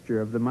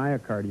texture of the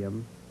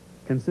myocardium,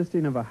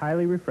 consisting of a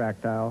highly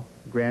refractile,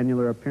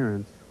 granular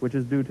appearance, which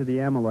is due to the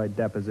amyloid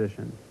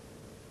deposition.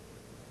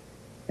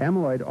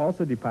 Amyloid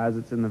also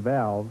deposits in the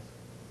valves,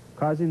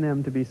 causing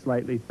them to be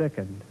slightly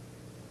thickened.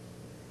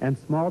 And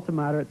small to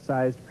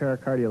moderate-sized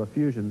pericardial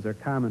effusions are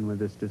common with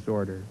this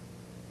disorder.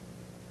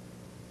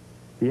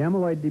 The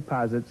amyloid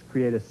deposits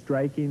create a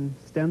striking,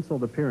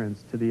 stenciled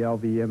appearance to the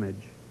LV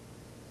image.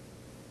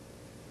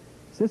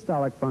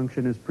 Systolic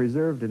function is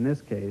preserved in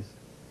this case,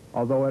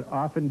 although it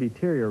often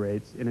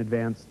deteriorates in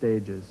advanced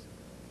stages.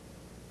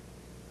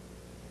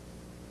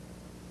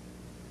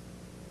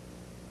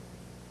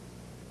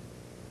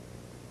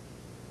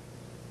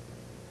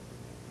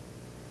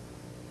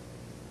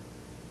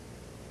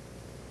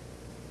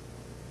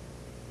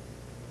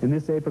 In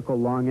this apical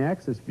long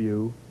axis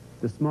view,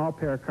 the small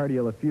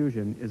pericardial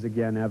effusion is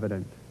again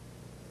evident.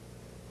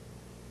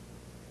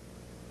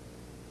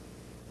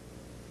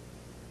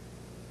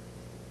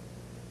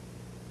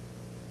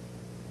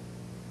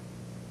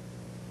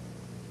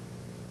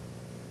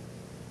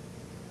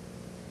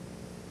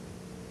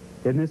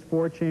 In this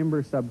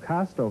four-chamber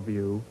subcostal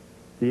view,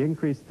 the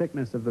increased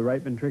thickness of the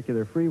right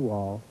ventricular free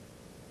wall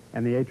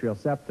and the atrial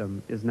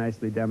septum is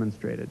nicely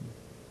demonstrated.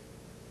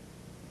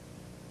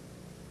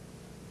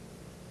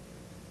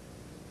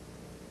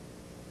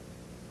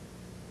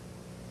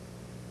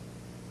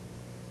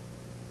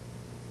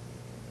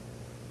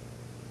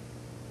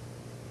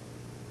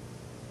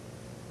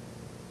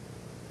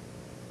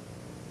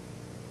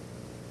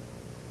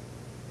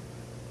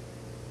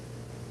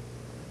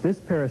 This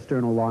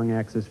parasternal long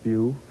axis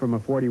view from a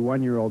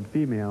 41-year-old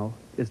female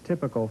is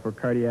typical for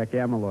cardiac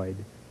amyloid,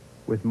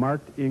 with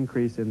marked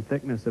increase in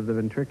thickness of the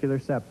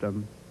ventricular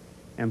septum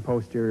and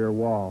posterior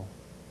wall.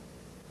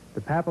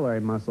 The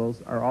papillary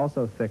muscles are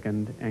also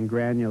thickened and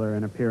granular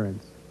in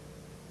appearance.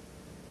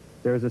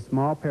 There is a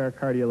small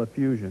pericardial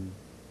effusion.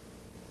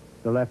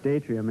 The left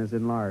atrium is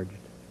enlarged.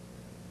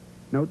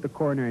 Note the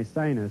coronary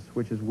sinus,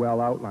 which is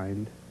well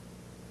outlined,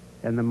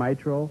 and the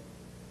mitral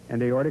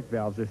and aortic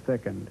valves are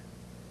thickened.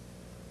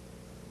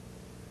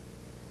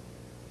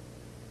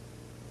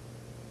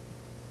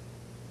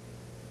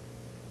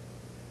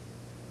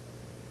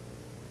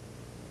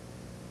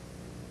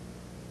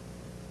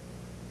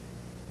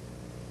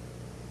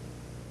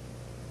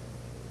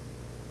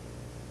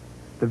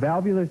 The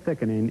valvular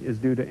thickening is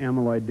due to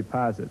amyloid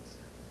deposits.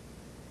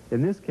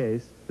 In this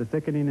case, the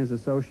thickening is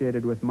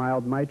associated with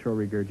mild mitral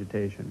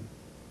regurgitation.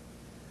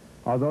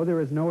 Although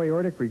there is no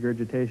aortic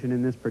regurgitation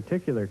in this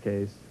particular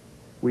case,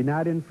 we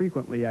not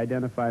infrequently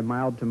identify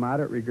mild to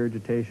moderate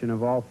regurgitation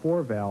of all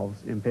 4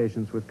 valves in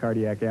patients with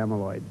cardiac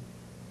amyloid.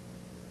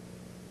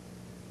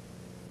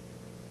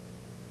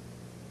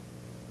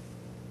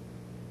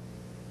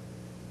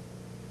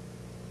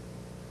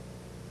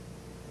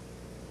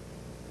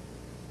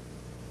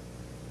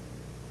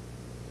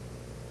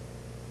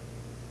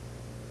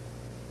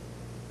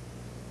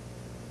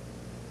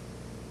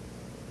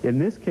 In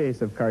this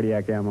case of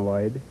cardiac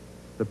amyloid,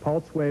 the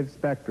pulse wave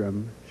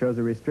spectrum shows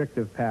a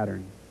restrictive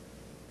pattern.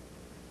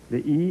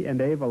 The E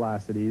and A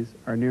velocities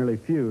are nearly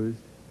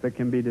fused, but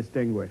can be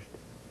distinguished.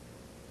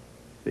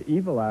 The E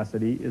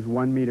velocity is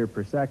 1 meter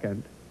per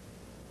second,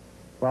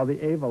 while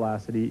the A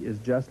velocity is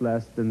just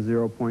less than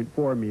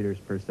 0.4 meters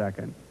per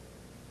second.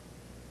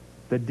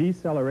 The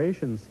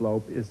deceleration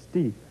slope is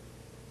steep.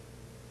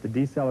 The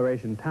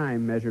deceleration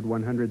time measured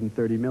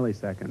 130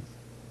 milliseconds.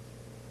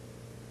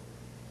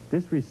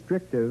 This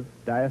restrictive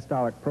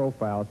diastolic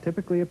profile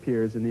typically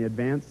appears in the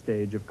advanced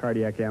stage of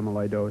cardiac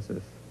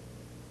amyloidosis.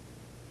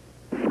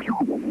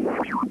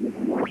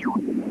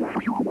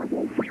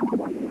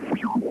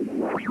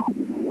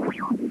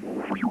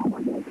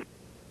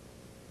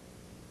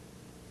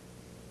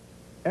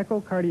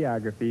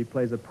 Echocardiography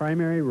plays a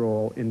primary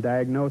role in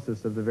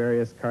diagnosis of the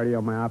various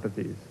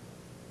cardiomyopathies.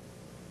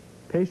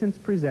 Patients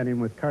presenting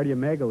with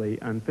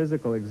cardiomegaly on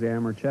physical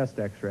exam or chest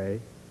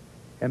x-ray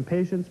and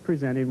patients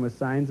presenting with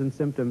signs and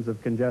symptoms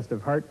of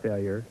congestive heart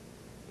failure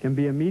can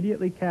be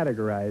immediately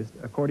categorized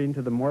according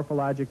to the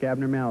morphologic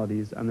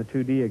abnormalities on the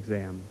 2D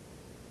exam.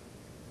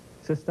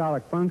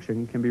 Systolic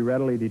function can be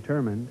readily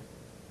determined,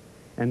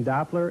 and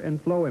Doppler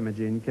and flow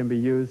imaging can be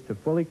used to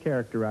fully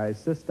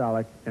characterize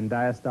systolic and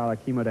diastolic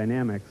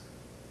hemodynamics,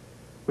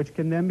 which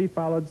can then be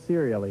followed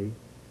serially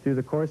through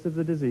the course of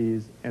the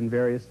disease and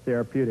various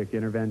therapeutic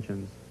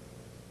interventions.